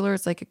popular.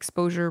 It's like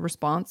exposure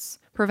response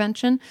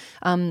prevention.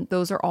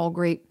 Those are all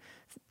great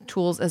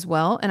tools as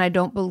well. And I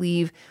don't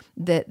believe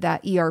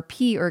that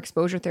ERP or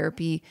exposure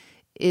therapy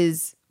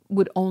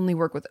would only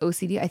work with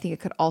OCD. I think it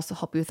could also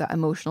help you with that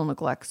emotional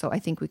neglect. So I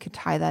think we could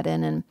tie that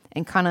in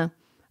and kind of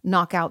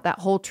knock out that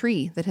whole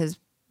tree that has,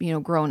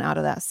 grown out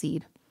of that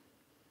seed.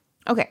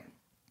 Okay,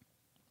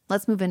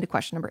 let's move into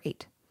question number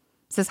 8.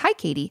 It says, hi,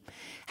 Katie.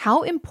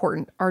 How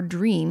important are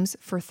dreams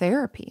for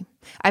therapy?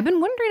 I've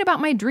been wondering about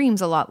my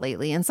dreams a lot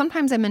lately, and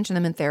sometimes I mention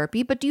them in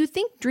therapy, but do you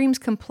think dreams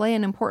can play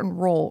an important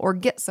role or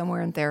get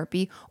somewhere in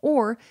therapy,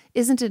 or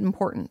isn't it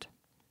important?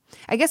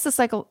 I guess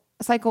the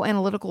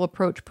psychoanalytical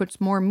approach puts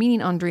more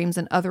meaning on dreams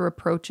than other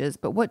approaches,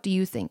 but what do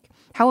you think?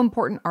 How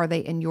important are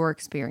they in your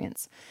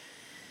experience?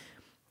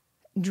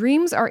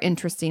 Dreams are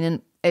interesting,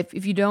 and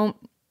if you don't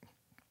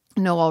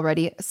know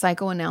already,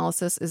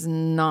 psychoanalysis is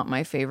not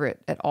my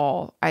favorite at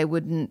all. I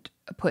wouldn't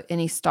put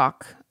any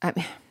stock.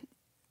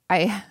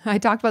 I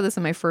talked about this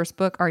in my first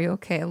book, Are You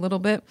Okay? A little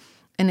bit.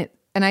 And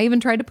I even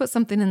tried to put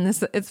something in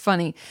this. It's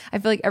funny. I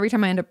feel like every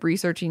time I end up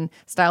researching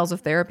styles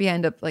of therapy, I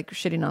end up like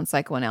shitting on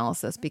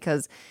psychoanalysis,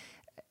 because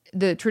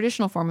the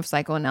traditional form of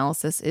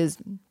psychoanalysis is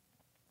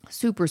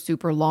super,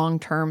 super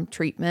long-term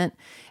treatment,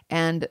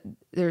 and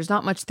there's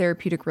not much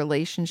therapeutic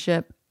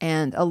relationship,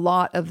 and a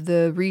lot of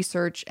the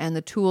research and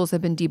the tools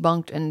have been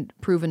debunked and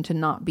proven to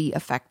not be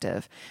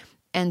effective.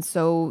 And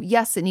so,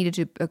 yes, it needed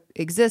to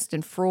exist,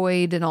 and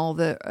Freud and all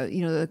the,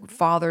 the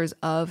fathers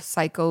of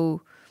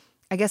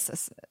I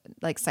guess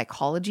like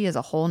psychology as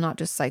a whole, not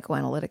just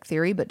psychoanalytic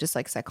theory, but just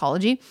like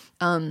psychology.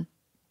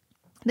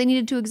 They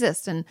needed to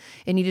exist, and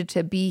it needed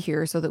to be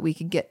here so that we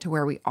could get to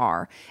where we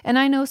are. And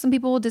I know some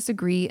people will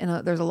disagree,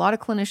 and there's a lot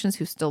of clinicians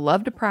who still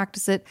love to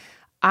practice it.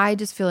 I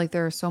just feel like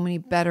there are so many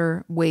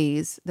better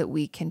ways that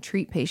we can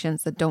treat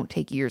patients that don't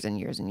take years and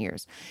years and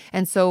years.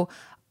 And so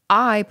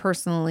I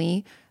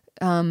personally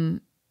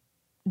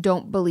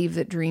don't believe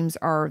that dreams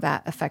are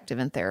that effective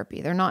in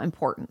therapy. They're not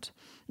important.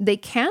 They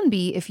can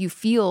be if you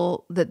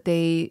feel that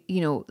they,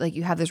 like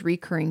you have this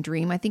recurring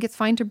dream. I think it's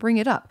fine to bring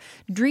it up.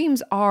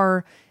 Dreams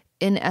are,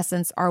 in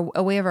essence, are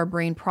a way of our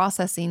brain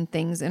processing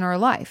things in our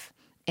life.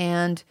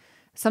 And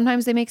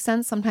sometimes they make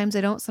sense. Sometimes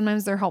they don't.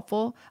 Sometimes they're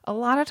helpful. A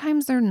lot of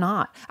times they're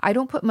not. I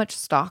don't put much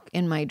stock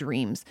in my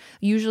dreams.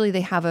 Usually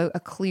they have a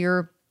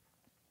clear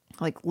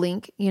like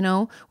link,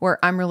 where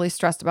I'm really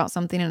stressed about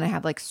something and I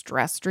have like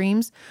stress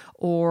dreams.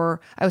 Or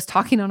I was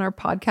talking on our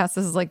podcast,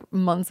 this is like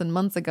months and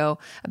months ago,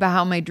 about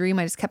how my dream,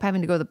 I just kept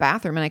having to go to the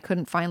bathroom and I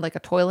couldn't find like a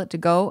toilet to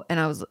go. And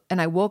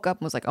I woke up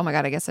and was like, oh my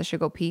God, I guess I should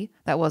go pee.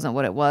 That wasn't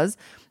what it was.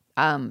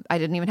 I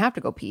didn't even have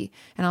to go pee.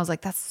 And I was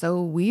like, that's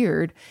so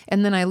weird.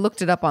 And then I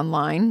looked it up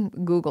online,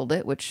 Googled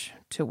it, which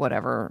to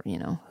whatever,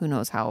 who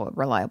knows how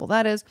reliable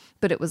that is.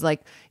 But it was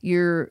like,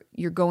 you're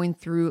going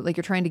through, like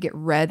you're trying to get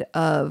rid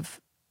of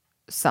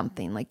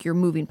something, like you're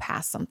moving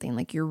past something,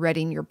 like you're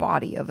ridding your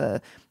body of a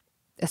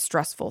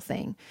stressful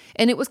thing.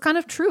 And it was kind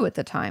of true at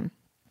the time.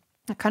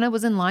 It kind of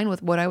was in line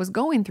with what I was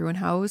going through and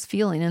how I was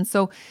feeling. And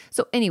so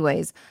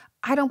anyways,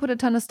 I don't put a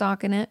ton of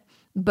stock in it,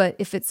 but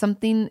if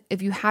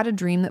you had a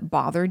dream that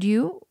bothered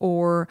you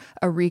or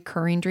a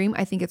recurring dream,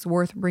 I think it's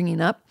worth bringing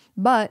up.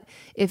 But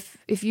if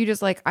you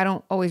just like, I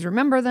don't always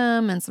remember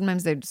them and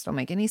sometimes they just don't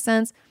make any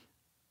sense,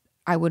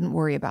 I wouldn't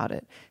worry about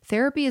it.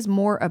 Therapy is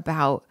more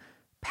about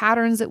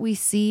patterns that we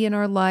see in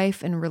our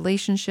life and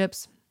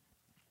relationships,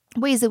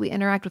 ways that we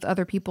interact with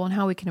other people and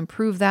how we can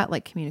improve that,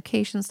 like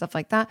communication, stuff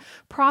like that,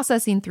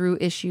 processing through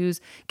issues,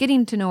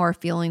 getting to know our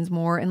feelings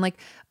more, and like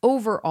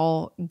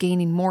overall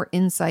gaining more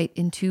insight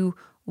into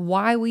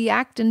why we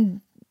act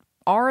and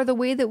are the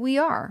way that we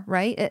are,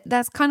 right?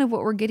 That's kind of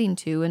what we're getting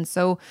to. And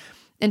so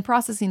in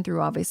processing through,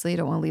 obviously, I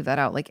don't want to leave that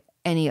out, like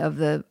any of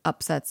the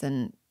upsets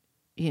and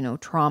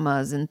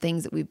traumas and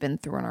things that we've been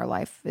through in our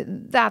life.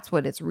 That's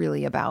what it's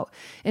really about.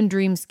 And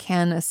dreams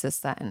can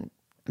assist that and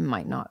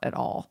might not at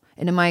all.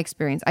 And in my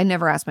experience, I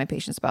never ask my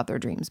patients about their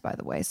dreams, by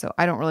the way, so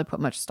I don't really put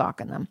much stock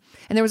in them.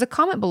 And there was a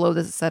comment below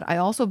this that said, I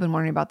also have been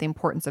wondering about the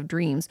importance of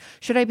dreams.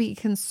 Should I be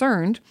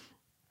concerned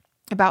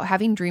about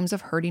having dreams of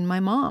hurting my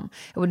mom?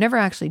 I would never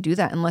actually do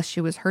that unless she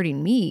was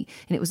hurting me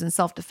and it was in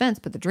self-defense,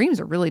 but the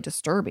dreams are really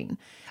disturbing.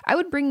 I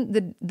would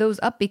bring those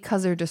up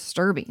because they're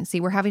disturbing.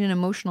 See, we're having an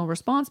emotional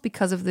response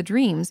because of the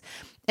dreams.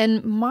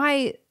 And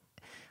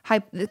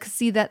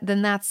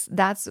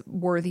that's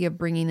worthy of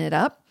bringing it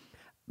up.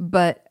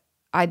 But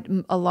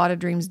a lot of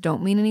dreams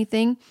don't mean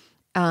anything.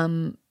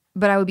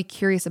 But I would be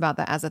curious about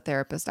that as a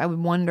therapist. I would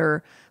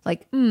wonder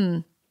like,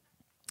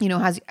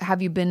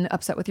 have you been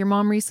upset with your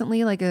mom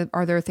recently? Like,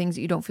 are there things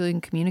that you don't feel you can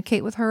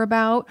communicate with her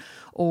about?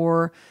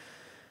 Or,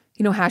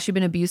 has she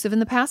been abusive in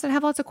the past? I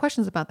have lots of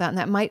questions about that. And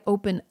that might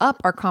open up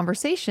our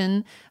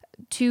conversation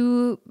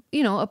to,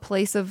 a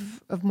place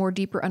of more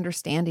deeper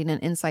understanding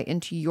and insight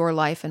into your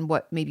life and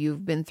what maybe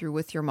you've been through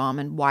with your mom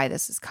and why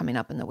this is coming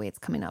up in the way it's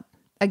coming up.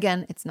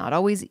 Again, it's not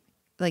always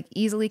like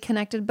easily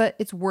connected, but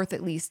it's worth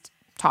at least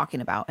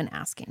talking about and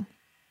asking.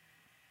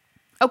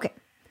 Okay.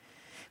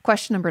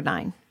 Question number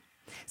 9.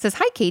 Says,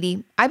 hi,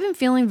 Katie. I've been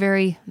feeling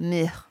very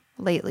meh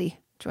lately.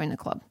 Join the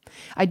club.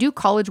 I do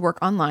college work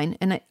online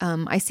and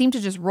I seem to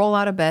just roll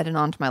out of bed and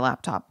onto my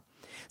laptop.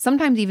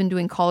 Sometimes even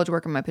doing college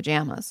work in my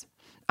pajamas.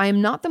 I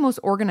am not the most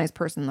organized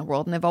person in the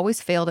world and I've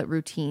always failed at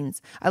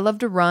routines. I love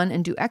to run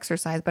and do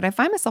exercise, but I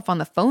find myself on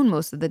the phone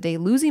most of the day,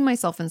 losing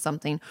myself in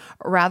something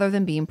rather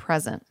than being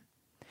present.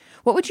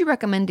 What would you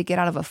recommend to get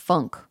out of a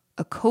funk,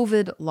 a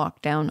COVID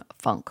lockdown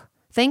funk?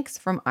 Thanks,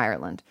 from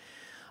Ireland.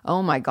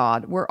 Oh my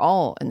God, we're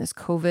all in this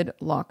COVID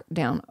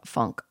lockdown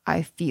funk.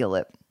 I feel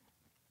it.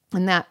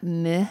 And that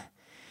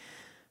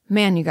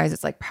man, you guys,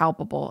 it's like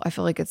palpable. I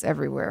feel like it's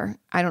everywhere.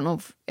 I don't know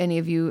if any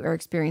of you are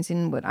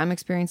experiencing what I'm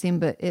experiencing,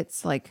 but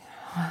it's like,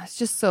 it's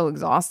just so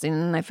exhausting.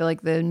 And I feel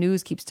like the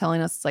news keeps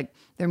telling us it's like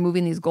they're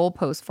moving these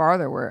goalposts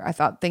farther where I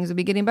thought things would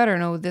be getting better.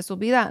 No, this will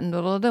be that. And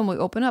then we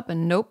open up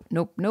and nope.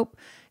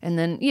 And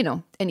then,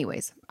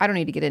 anyways, I don't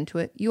need to get into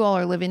it. You all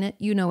are living it.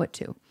 You know it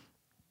too.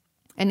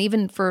 And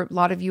even for a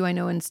lot of you, I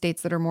know in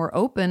states that are more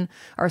open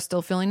are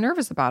still feeling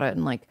nervous about it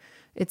and like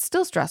It's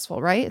still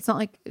stressful, right? It's not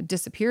like it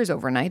disappears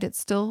overnight. It's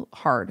still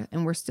hard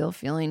and we're still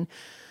feeling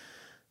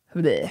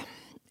bleh.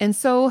 And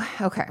so,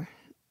 okay,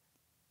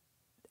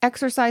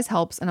 exercise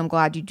helps and I'm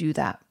glad you do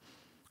that.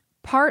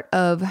 Part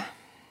of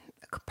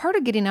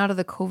getting out of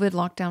the COVID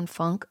lockdown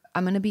funk,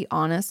 I'm going to be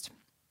honest,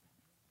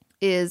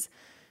 is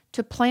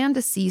to plan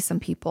to see some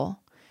people.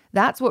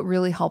 That's what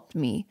really helped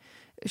me.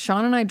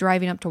 Sean and I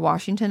driving up to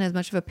Washington, as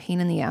much of a pain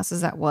in the ass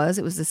as that was,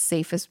 it was the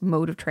safest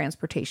mode of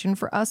transportation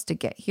for us to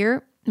get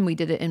here. And we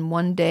did it in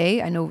one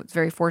day. I know it's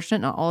very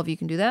fortunate. Not all of you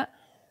can do that.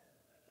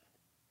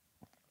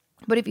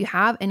 But if you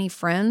have any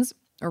friends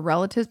or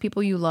relatives,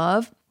 people you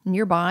love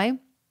nearby,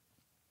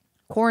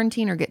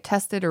 quarantine or get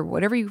tested or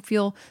whatever you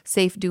feel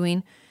safe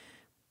doing,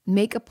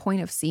 make a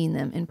point of seeing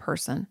them in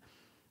person.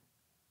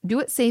 Do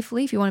it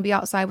safely. If you want to be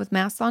outside with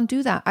masks on,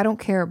 do that. I don't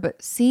care.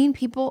 But seeing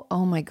people,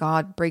 oh my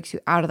God, breaks you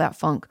out of that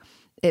funk.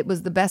 It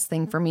was the best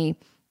thing for me,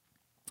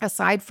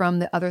 aside from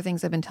the other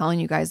things I've been telling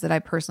you guys that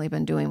I've personally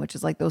been doing, which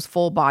is like those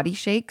full body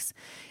shakes.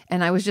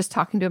 And I was just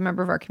talking to a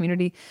member of our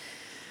community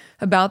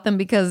about them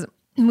because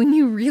when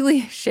you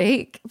really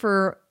shake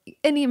for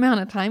any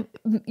amount of time,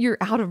 you're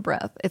out of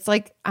breath. It's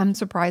like, I'm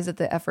surprised at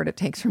the effort it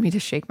takes for me to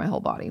shake my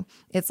whole body.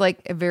 It's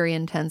like a very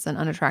intense and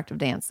unattractive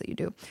dance that you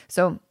do.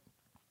 So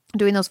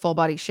doing those full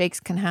body shakes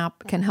can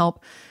help,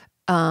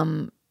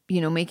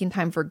 making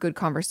time for good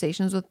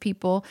conversations with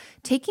people,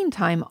 taking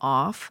time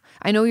off.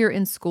 I know you're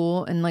in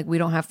school and like we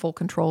don't have full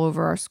control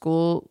over our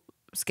school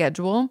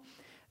schedule,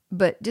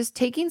 but just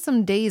taking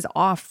some days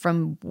off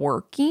from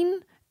working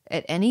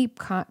at any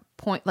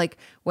point, like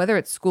whether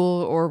it's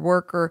school or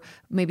work, or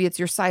maybe it's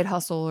your side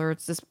hustle or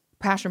it's this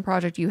passion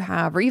project you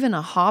have, or even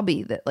a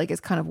hobby that like is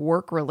kind of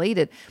work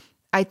related.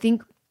 I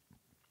think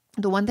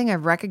the one thing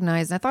I've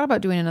recognized, and I thought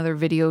about doing another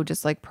video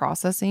just like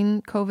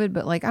processing COVID,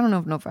 but like I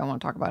don't know if I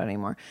want to talk about it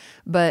anymore.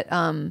 But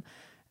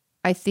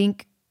I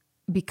think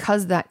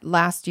because that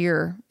last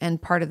year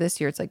and part of this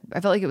year, it's like I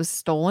felt like it was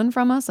stolen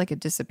from us, like it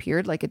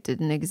disappeared, like it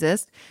didn't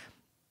exist.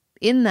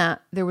 In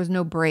that, there was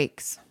no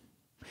breaks.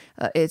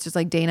 It's just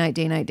like day, night,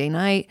 day, night, day,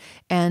 night.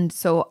 And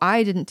so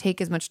I didn't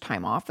take as much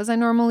time off as I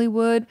normally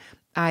would.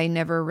 I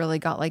never really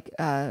got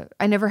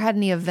I never had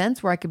any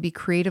events where I could be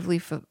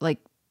creatively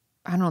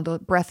I don't know, the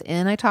breath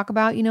in I talk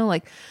about,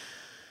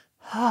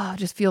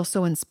 just feel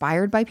so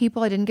inspired by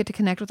people. I didn't get to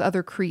connect with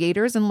other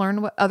creators and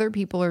learn what other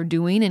people are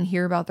doing and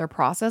hear about their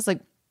process.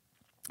 Like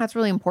that's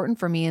really important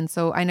for me. And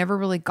so I never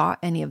really got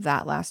any of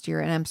that last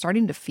year and I'm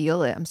starting to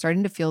feel it. I'm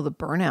starting to feel the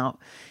burnout.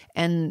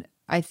 And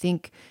I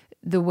think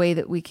the way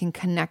that we can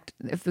connect,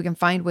 if we can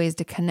find ways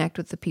to connect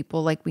with the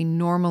people like we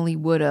normally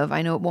would have,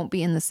 I know it won't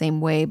be in the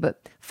same way,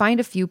 but find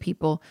a few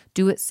people,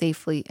 do it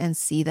safely and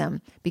see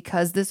them,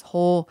 because this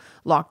whole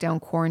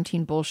lockdown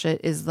quarantine bullshit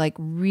is like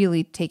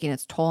really taking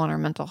its toll on our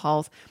mental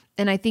health.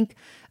 And I think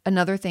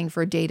another thing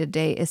for day to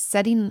day is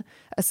setting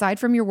aside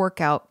from your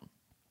workout,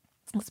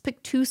 let's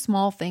pick 2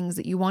 small things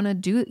that you want to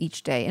do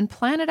each day and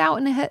plan it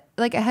out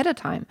ahead of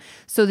time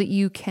so that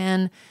you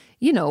can,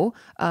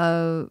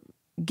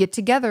 get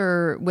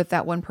together with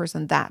that one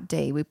person that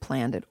day we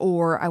planned it,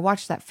 or I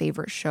watched that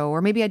favorite show,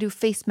 or maybe I do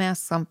face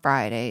masks on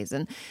Fridays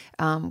and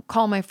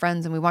call my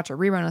friends and we watch a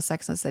rerun of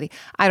Sex and the City.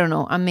 I don't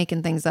know. I'm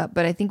making things up,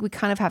 but I think we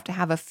kind of have to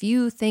have a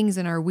few things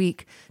in our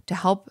week to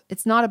help.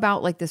 It's not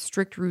about like the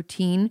strict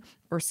routine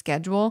or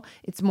schedule.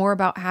 It's more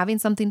about having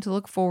something to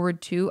look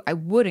forward to. I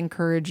would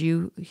encourage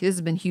you, this has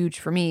been huge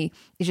for me,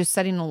 is just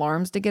setting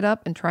alarms to get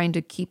up and trying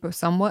to keep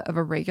somewhat of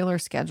a regular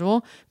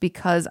schedule,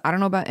 because I don't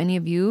know about any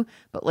of you,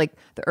 but like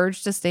the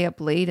urge to stay up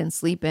late and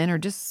sleep in or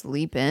just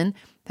sleep in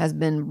has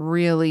been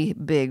really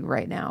big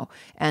right now.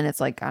 And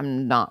it's like,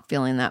 I'm not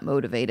feeling that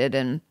motivated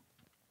and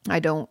I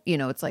don't,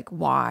 it's like,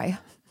 why?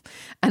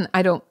 And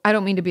I don't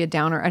mean to be a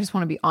downer. I just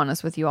want to be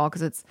honest with you all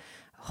because it's,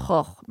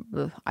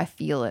 I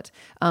feel it.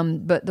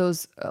 But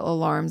those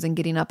alarms and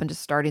getting up and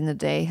just starting the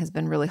day has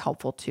been really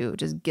helpful too. It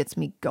just gets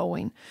me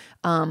going.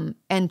 And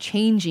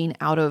changing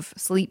out of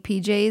sleep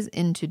PJs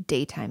into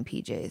daytime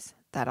PJs.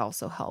 That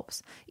also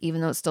helps.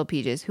 Even though it's still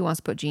PJs, who wants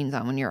to put jeans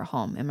on when you're at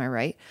home? Am I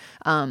right?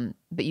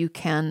 But you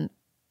can,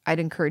 I'd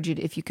encourage you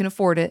to, if you can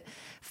afford it,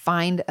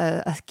 find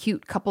a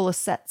cute couple of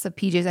sets of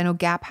PJs. I know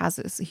Gap has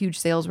this huge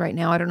sales right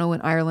now. I don't know in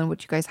Ireland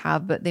what you guys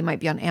have, but they might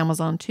be on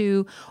Amazon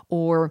too,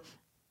 or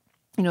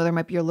there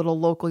might be your little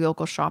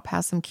local shop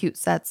has some cute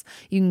sets.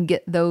 You can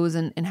get those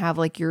and have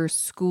like your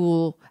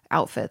school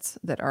outfits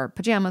that are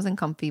pajamas and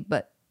comfy,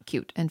 but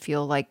cute and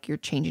feel like you're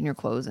changing your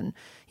clothes and,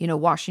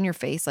 washing your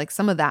face. Like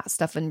some of that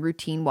stuff and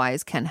routine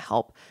wise can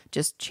help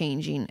just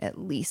changing at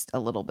least a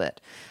little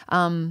bit.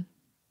 I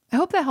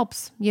hope that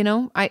helps.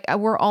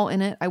 We're all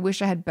in it. I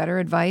wish I had better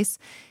advice.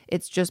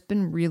 It's just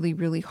been really,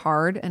 really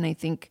hard. And I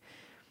think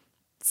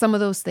some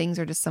of those things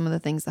are just some of the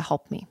things that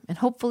help me, and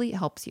hopefully it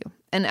helps you.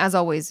 And as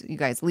always, you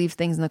guys leave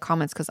things in the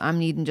comments because I'm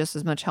needing just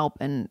as much help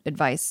and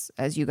advice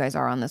as you guys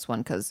are on this one,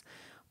 because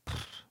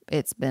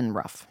it's been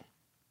rough.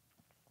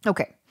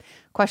 Okay.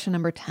 Question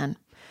number 10.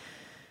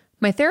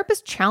 My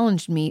therapist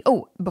challenged me.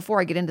 Oh,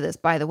 before I get into this,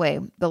 by the way,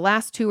 the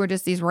last two are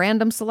just these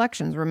random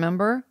selections.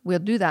 Remember, we'll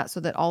do that so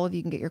that all of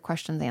you can get your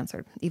questions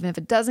answered. Even if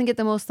it doesn't get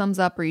the most thumbs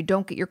up or you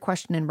don't get your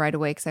question in right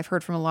away, because I've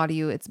heard from a lot of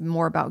you, it's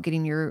more about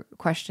getting your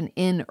question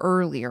in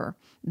earlier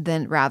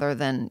rather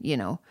than,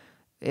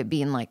 it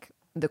being like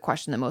the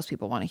question that most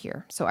people want to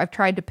hear. So I've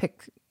tried to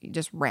pick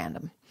just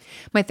random.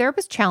 My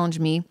therapist challenged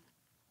me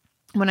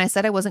when I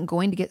said I wasn't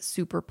going to get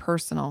super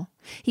personal.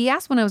 He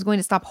asked when I was going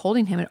to stop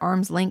holding him at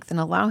arm's length and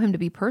allow him to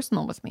be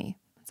personal with me.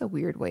 That's a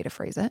weird way to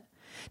phrase it.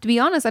 To be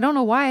honest, I don't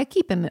know why I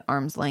keep him at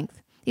arm's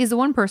length. He's the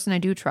one person I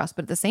do trust,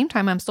 but at the same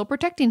time, I'm still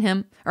protecting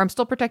him, or I'm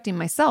still protecting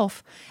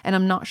myself, and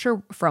I'm not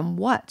sure from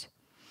what.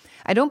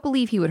 I don't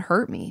believe he would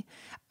hurt me.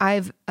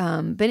 I've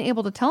been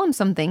able to tell him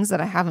some things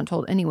that I haven't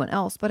told anyone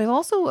else, but I've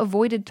also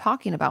avoided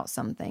talking about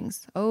some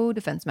things. Oh,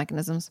 defense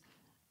mechanisms.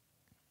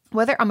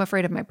 Whether I'm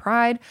afraid of my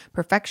pride,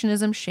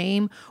 perfectionism,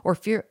 shame, or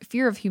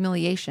fear of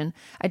humiliation,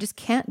 I just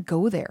can't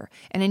go there.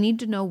 And I need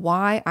to know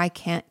why I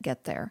can't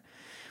get there.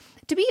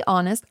 To be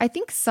honest, I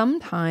think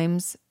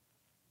sometimes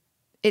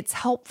it's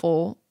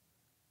helpful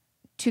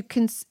to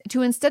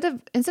instead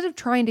of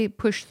trying to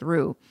push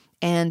through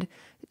and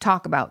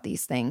talk about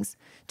these things,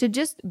 to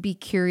just be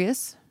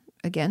curious,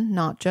 again,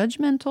 not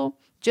judgmental,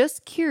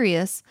 just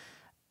curious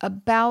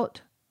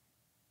about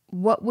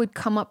what would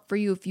come up for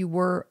you if you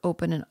were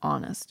open and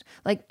honest.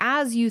 Like,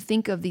 as you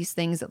think of these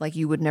things that like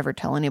you would never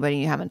tell anybody,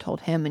 you haven't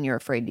told him and you're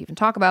afraid to even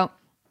talk about,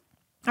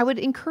 I would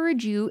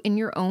encourage you in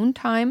your own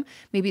time,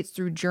 maybe it's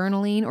through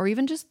journaling or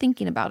even just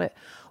thinking about it.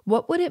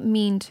 What would it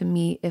mean to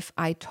me if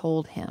I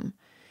told him?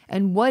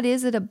 And what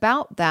is it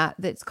about that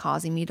that's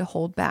causing me to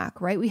hold back,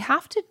 right? We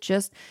have to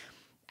just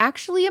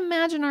actually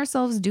imagine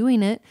ourselves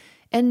doing it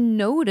and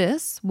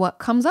notice what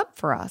comes up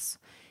for us.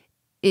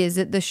 Is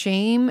it the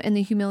shame and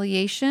the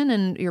humiliation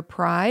and your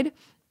pride?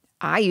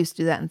 I used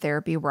to do that in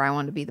therapy where I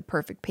wanted to be the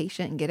perfect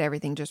patient and get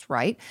everything just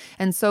right.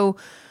 And so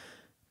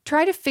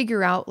try to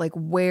figure out like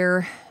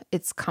where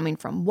it's coming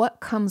from,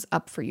 what comes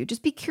up for you.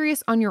 Just be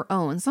curious on your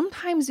own.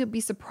 Sometimes you'll be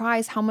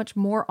surprised how much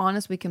more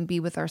honest we can be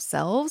with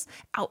ourselves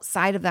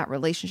outside of that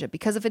relationship.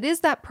 Because if it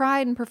is that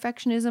pride and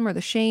perfectionism or the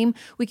shame,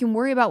 we can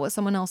worry about what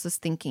someone else is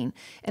thinking.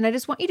 And I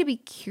just want you to be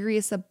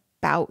curious about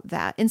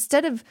that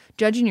instead of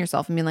judging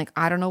yourself and being like,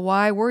 I don't know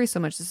why I worry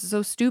so much. This is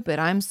so stupid.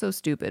 I'm so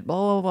stupid. Blah,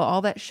 blah, blah,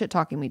 all that shit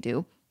talking we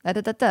do.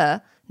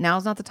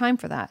 Now's not the time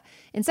for that.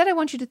 Instead, I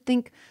want you to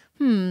think,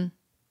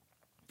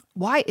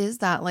 why is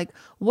that? Like,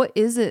 what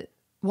is it?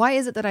 Why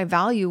is it that I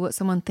value what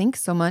someone thinks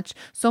so much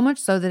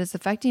so that it's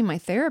affecting my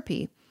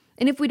therapy?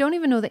 And if we don't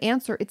even know the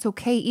answer, it's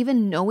okay.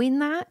 Even knowing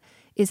that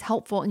is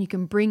helpful and you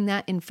can bring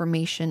that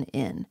information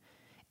in.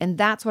 And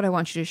that's what I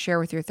want you to share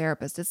with your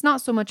therapist. It's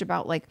not so much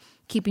about like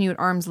keeping you at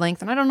arm's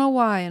length and I don't know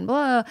why and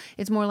blah.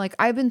 It's more like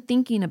I've been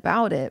thinking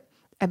about it.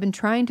 I've been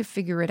trying to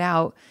figure it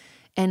out.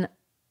 And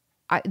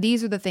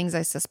these are the things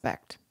I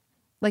suspect.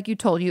 Like you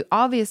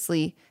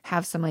obviously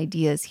have some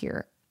ideas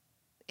here.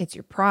 It's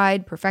your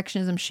pride,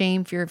 perfectionism,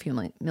 shame, fear of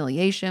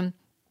humiliation.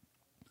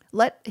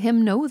 Let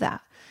him know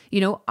that.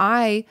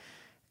 I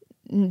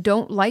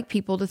don't like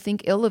people to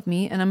think ill of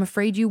me and I'm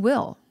afraid you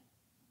will.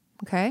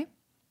 Okay?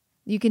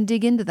 You can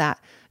dig into that,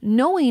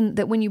 knowing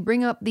that when you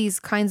bring up these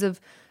kinds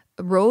of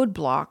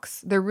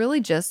roadblocks, they're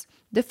really just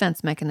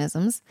defense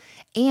mechanisms.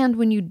 And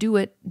when you do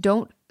it,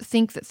 don't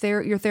think that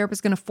your therapist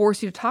is going to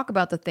force you to talk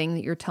about the thing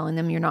that you're telling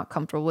them you're not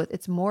comfortable with.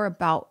 It's more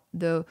about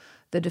the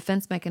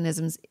defense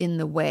mechanisms in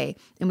the way.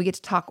 And we get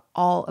to talk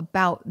all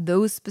about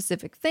those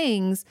specific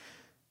things,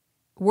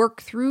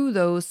 work through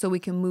those so we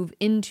can move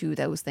into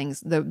those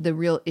things, the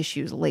real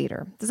issues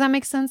later. Does that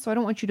make sense? So I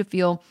don't want you to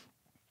feel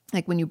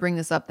like when you bring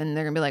this up and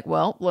they're going to be like,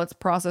 well, let's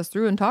process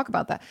through and talk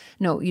about that.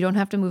 No, you don't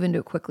have to move into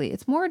it quickly.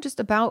 It's more just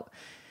about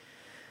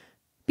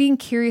being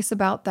curious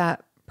about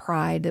that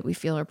pride that we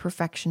feel or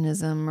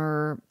perfectionism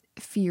or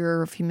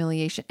fear of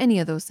humiliation, any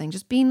of those things.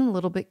 Just being a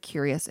little bit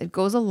curious. It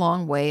goes a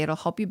long way. It'll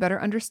help you better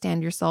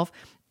understand yourself.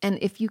 And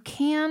if you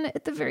can,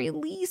 at the very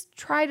least,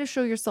 try to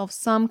show yourself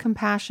some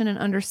compassion and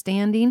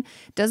understanding.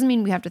 Doesn't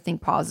mean we have to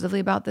think positively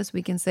about this.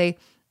 We can say,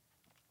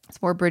 it's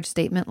more bridge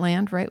statement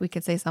land, right? We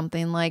could say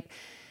something like,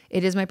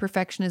 it is my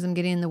perfectionism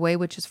getting in the way,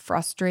 which is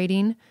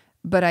frustrating,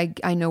 but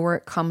I know where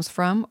it comes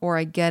from, or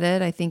I get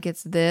it. I think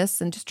it's this,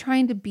 and just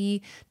trying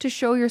to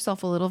show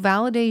yourself a little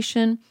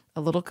validation, a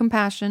little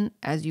compassion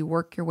as you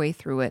work your way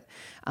through it.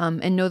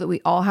 And know that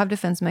we all have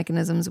defense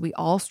mechanisms. We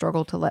all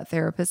struggle to let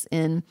therapists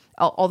in,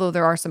 although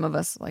there are some of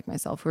us like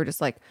myself who are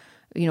just like,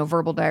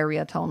 verbal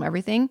diarrhea, tell them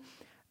everything.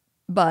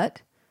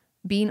 But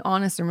being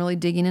honest and really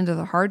digging into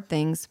the hard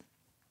things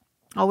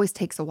always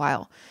takes a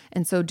while.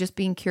 And so just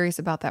being curious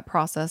about that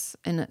process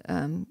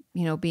and,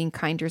 being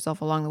kind to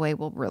yourself along the way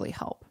will really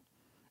help.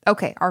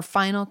 Okay. Our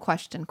final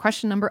question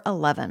number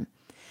 11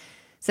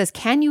 says,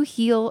 can you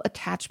heal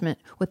attachment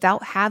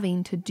without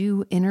having to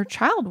do inner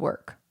child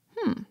work?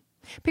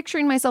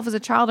 Picturing myself as a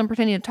child and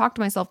pretending to talk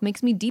to myself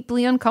makes me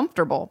deeply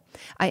uncomfortable.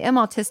 I am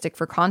autistic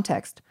for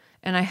context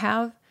and I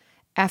have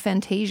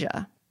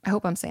aphantasia. I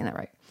hope I'm saying that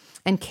right.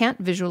 And can't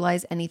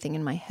visualize anything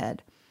in my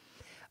head.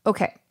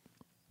 Okay.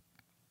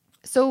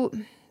 So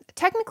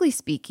technically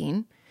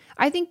speaking,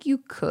 I think you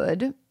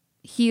could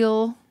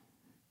heal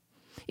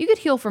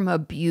from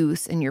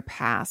abuse in your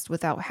past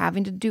without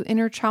having to do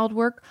inner child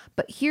work,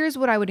 but here's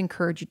what I would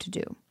encourage you to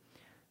do.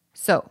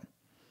 So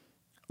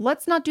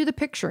let's not do the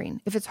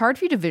picturing. If it's hard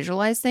for you to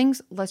visualize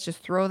things, let's just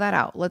throw that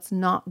out. Let's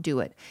not do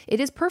it. It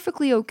is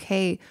perfectly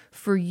okay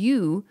for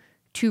you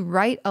to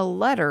write a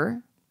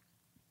letter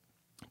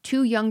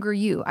to younger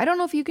you. I don't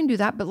know if you can do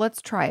that, but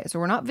let's try it. So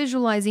we're not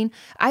visualizing.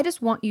 I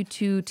just want you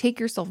to take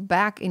yourself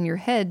back in your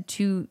head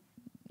to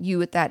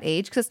you at that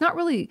age, because it's not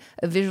really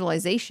a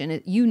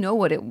visualization. You know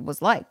what it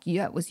was like.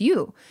 Yeah, it was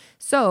you.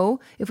 So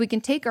if we can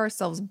take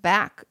ourselves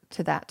back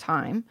to that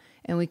time,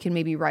 and we can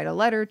maybe write a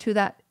letter to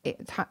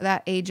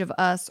that age of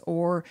us,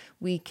 or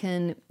we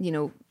can,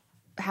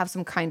 have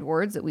some kind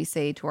words that we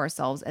say to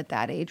ourselves at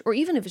that age, or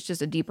even if it's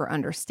just a deeper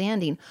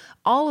understanding,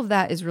 all of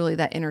that is really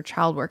that inner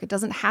child work. It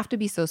doesn't have to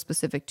be so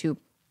specific to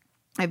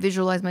I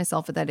visualize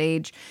myself at that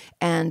age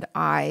and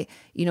I,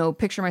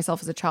 picture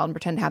myself as a child and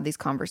pretend to have these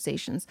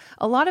conversations.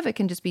 A lot of it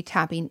can just be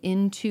tapping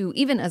into,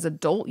 even as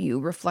adult you,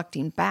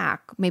 reflecting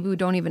back. Maybe we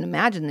don't even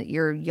imagine that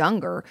you're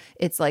younger.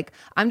 It's like,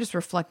 I'm just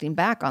reflecting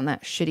back on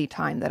that shitty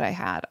time that I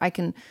had.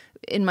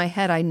 In my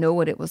head, I know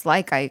what it was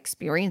like. I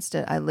experienced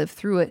it. I lived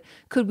through it.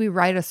 Could we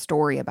write a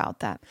story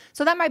about that?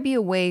 So that might be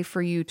a way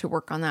for you to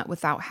work on that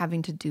without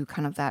having to do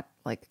kind of that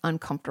like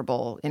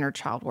uncomfortable inner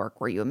child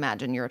work where you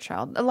imagine you're a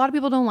child. A lot of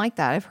people don't like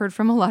that. I've heard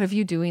from a lot of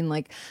you doing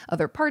like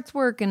other parts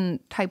work and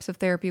types of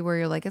therapy where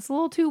you're like, it's a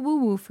little too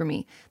woo-woo for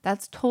me.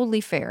 That's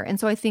totally fair. And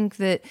so I think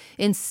that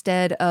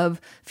instead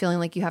of feeling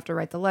like you have to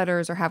write the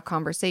letters or have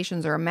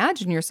conversations or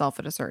imagine yourself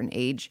at a certain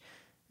age,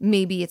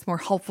 maybe it's more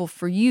helpful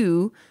for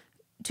you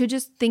to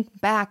just think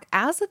back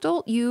as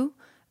adult you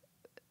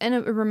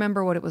and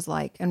remember what it was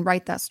like and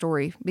write that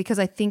story. Because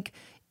I think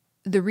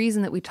the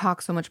reason that we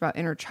talk so much about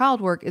inner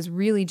child work is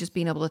really just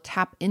being able to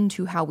tap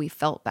into how we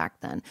felt back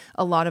then.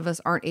 A lot of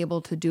us aren't able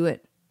to do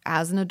it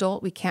as an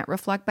adult. We can't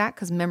reflect back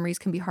because memories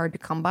can be hard to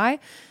come by.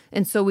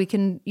 And so we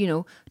can,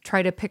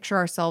 try to picture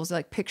ourselves,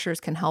 like pictures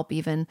can help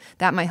even.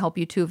 That might help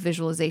you too.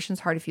 Visualization's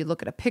hard if you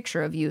look at a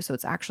picture of you. So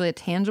it's actually a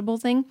tangible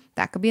thing.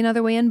 That could be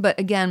another way in. But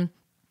again,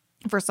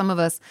 for some of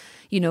us,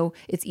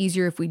 it's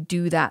easier if we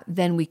do that,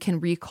 then we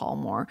can recall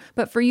more.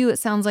 But for you, it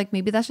sounds like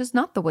maybe that's just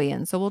not the way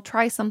in. So we'll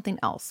try something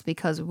else,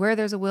 because where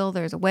there's a will,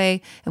 there's a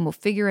way, and we'll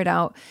figure it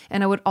out.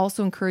 And I would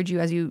also encourage you,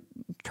 as you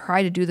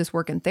try to do this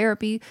work in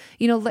therapy,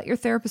 let your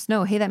therapist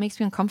know, hey, that makes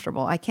me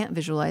uncomfortable. I can't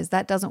visualize.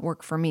 That doesn't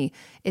work for me.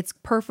 It's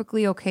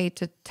perfectly okay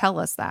to tell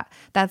us that.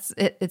 That's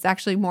it. It's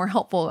actually more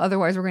helpful.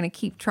 Otherwise, we're going to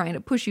keep trying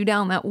to push you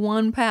down that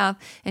one path.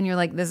 And you're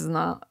like, this is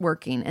not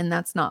working. And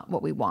that's not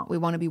what we want. We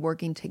want to be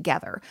working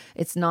together.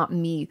 It's not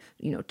me,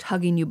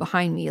 tugging you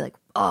behind me, like,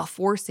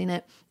 forcing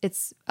it.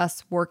 It's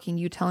us working,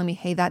 you telling me,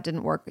 hey, that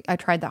didn't work. I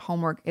tried that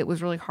homework. It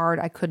was really hard.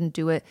 I couldn't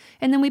do it.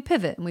 And then we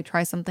pivot and we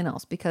try something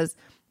else, because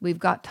we've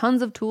got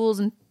tons of tools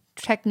and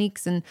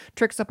techniques and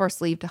tricks up our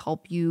sleeve to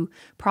help you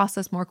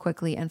process more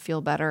quickly and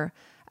feel better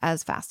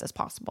as fast as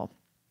possible.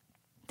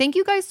 Thank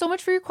you guys so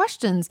much for your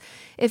questions.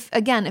 If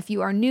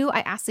you are new, I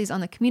ask these on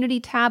the community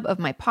tab of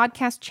my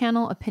podcast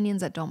channel,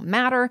 Opinions That Don't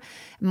Matter.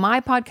 My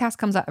podcast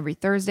comes out every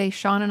Thursday.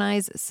 Sean and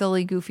I's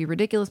Silly, Goofy,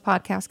 Ridiculous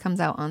podcast comes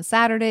out on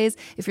Saturdays.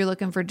 If you're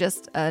looking for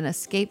just an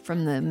escape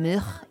from the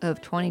meh of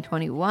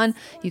 2021,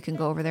 you can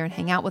go over there and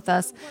hang out with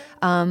us.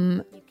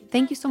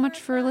 Thank you so much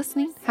for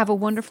listening. Have a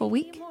wonderful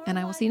week, and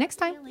I will see you next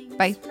time.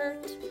 Bye.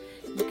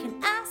 You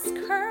can ask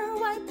her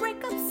why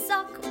breakups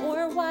suck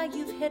or why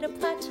you've hit a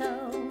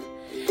plateau.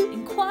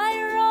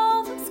 Inquire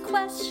all those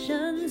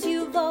questions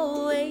you've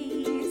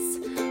always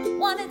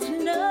wanted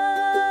to know.